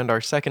episode and our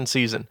second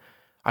season.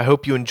 I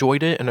hope you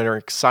enjoyed it and are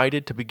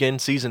excited to begin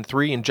season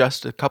 3 in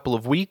just a couple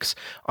of weeks.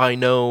 I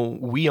know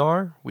we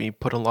are. We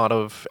put a lot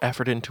of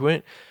effort into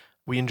it.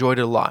 We enjoyed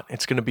it a lot.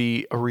 It's going to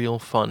be a real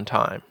fun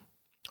time.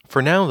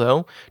 For now,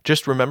 though,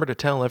 just remember to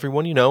tell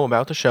everyone you know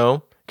about the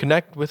show,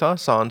 connect with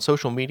us on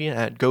social media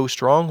at Go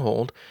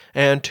Stronghold,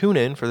 and tune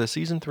in for the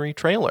Season 3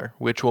 trailer,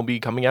 which will be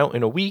coming out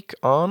in a week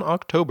on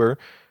October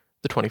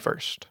the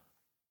 21st.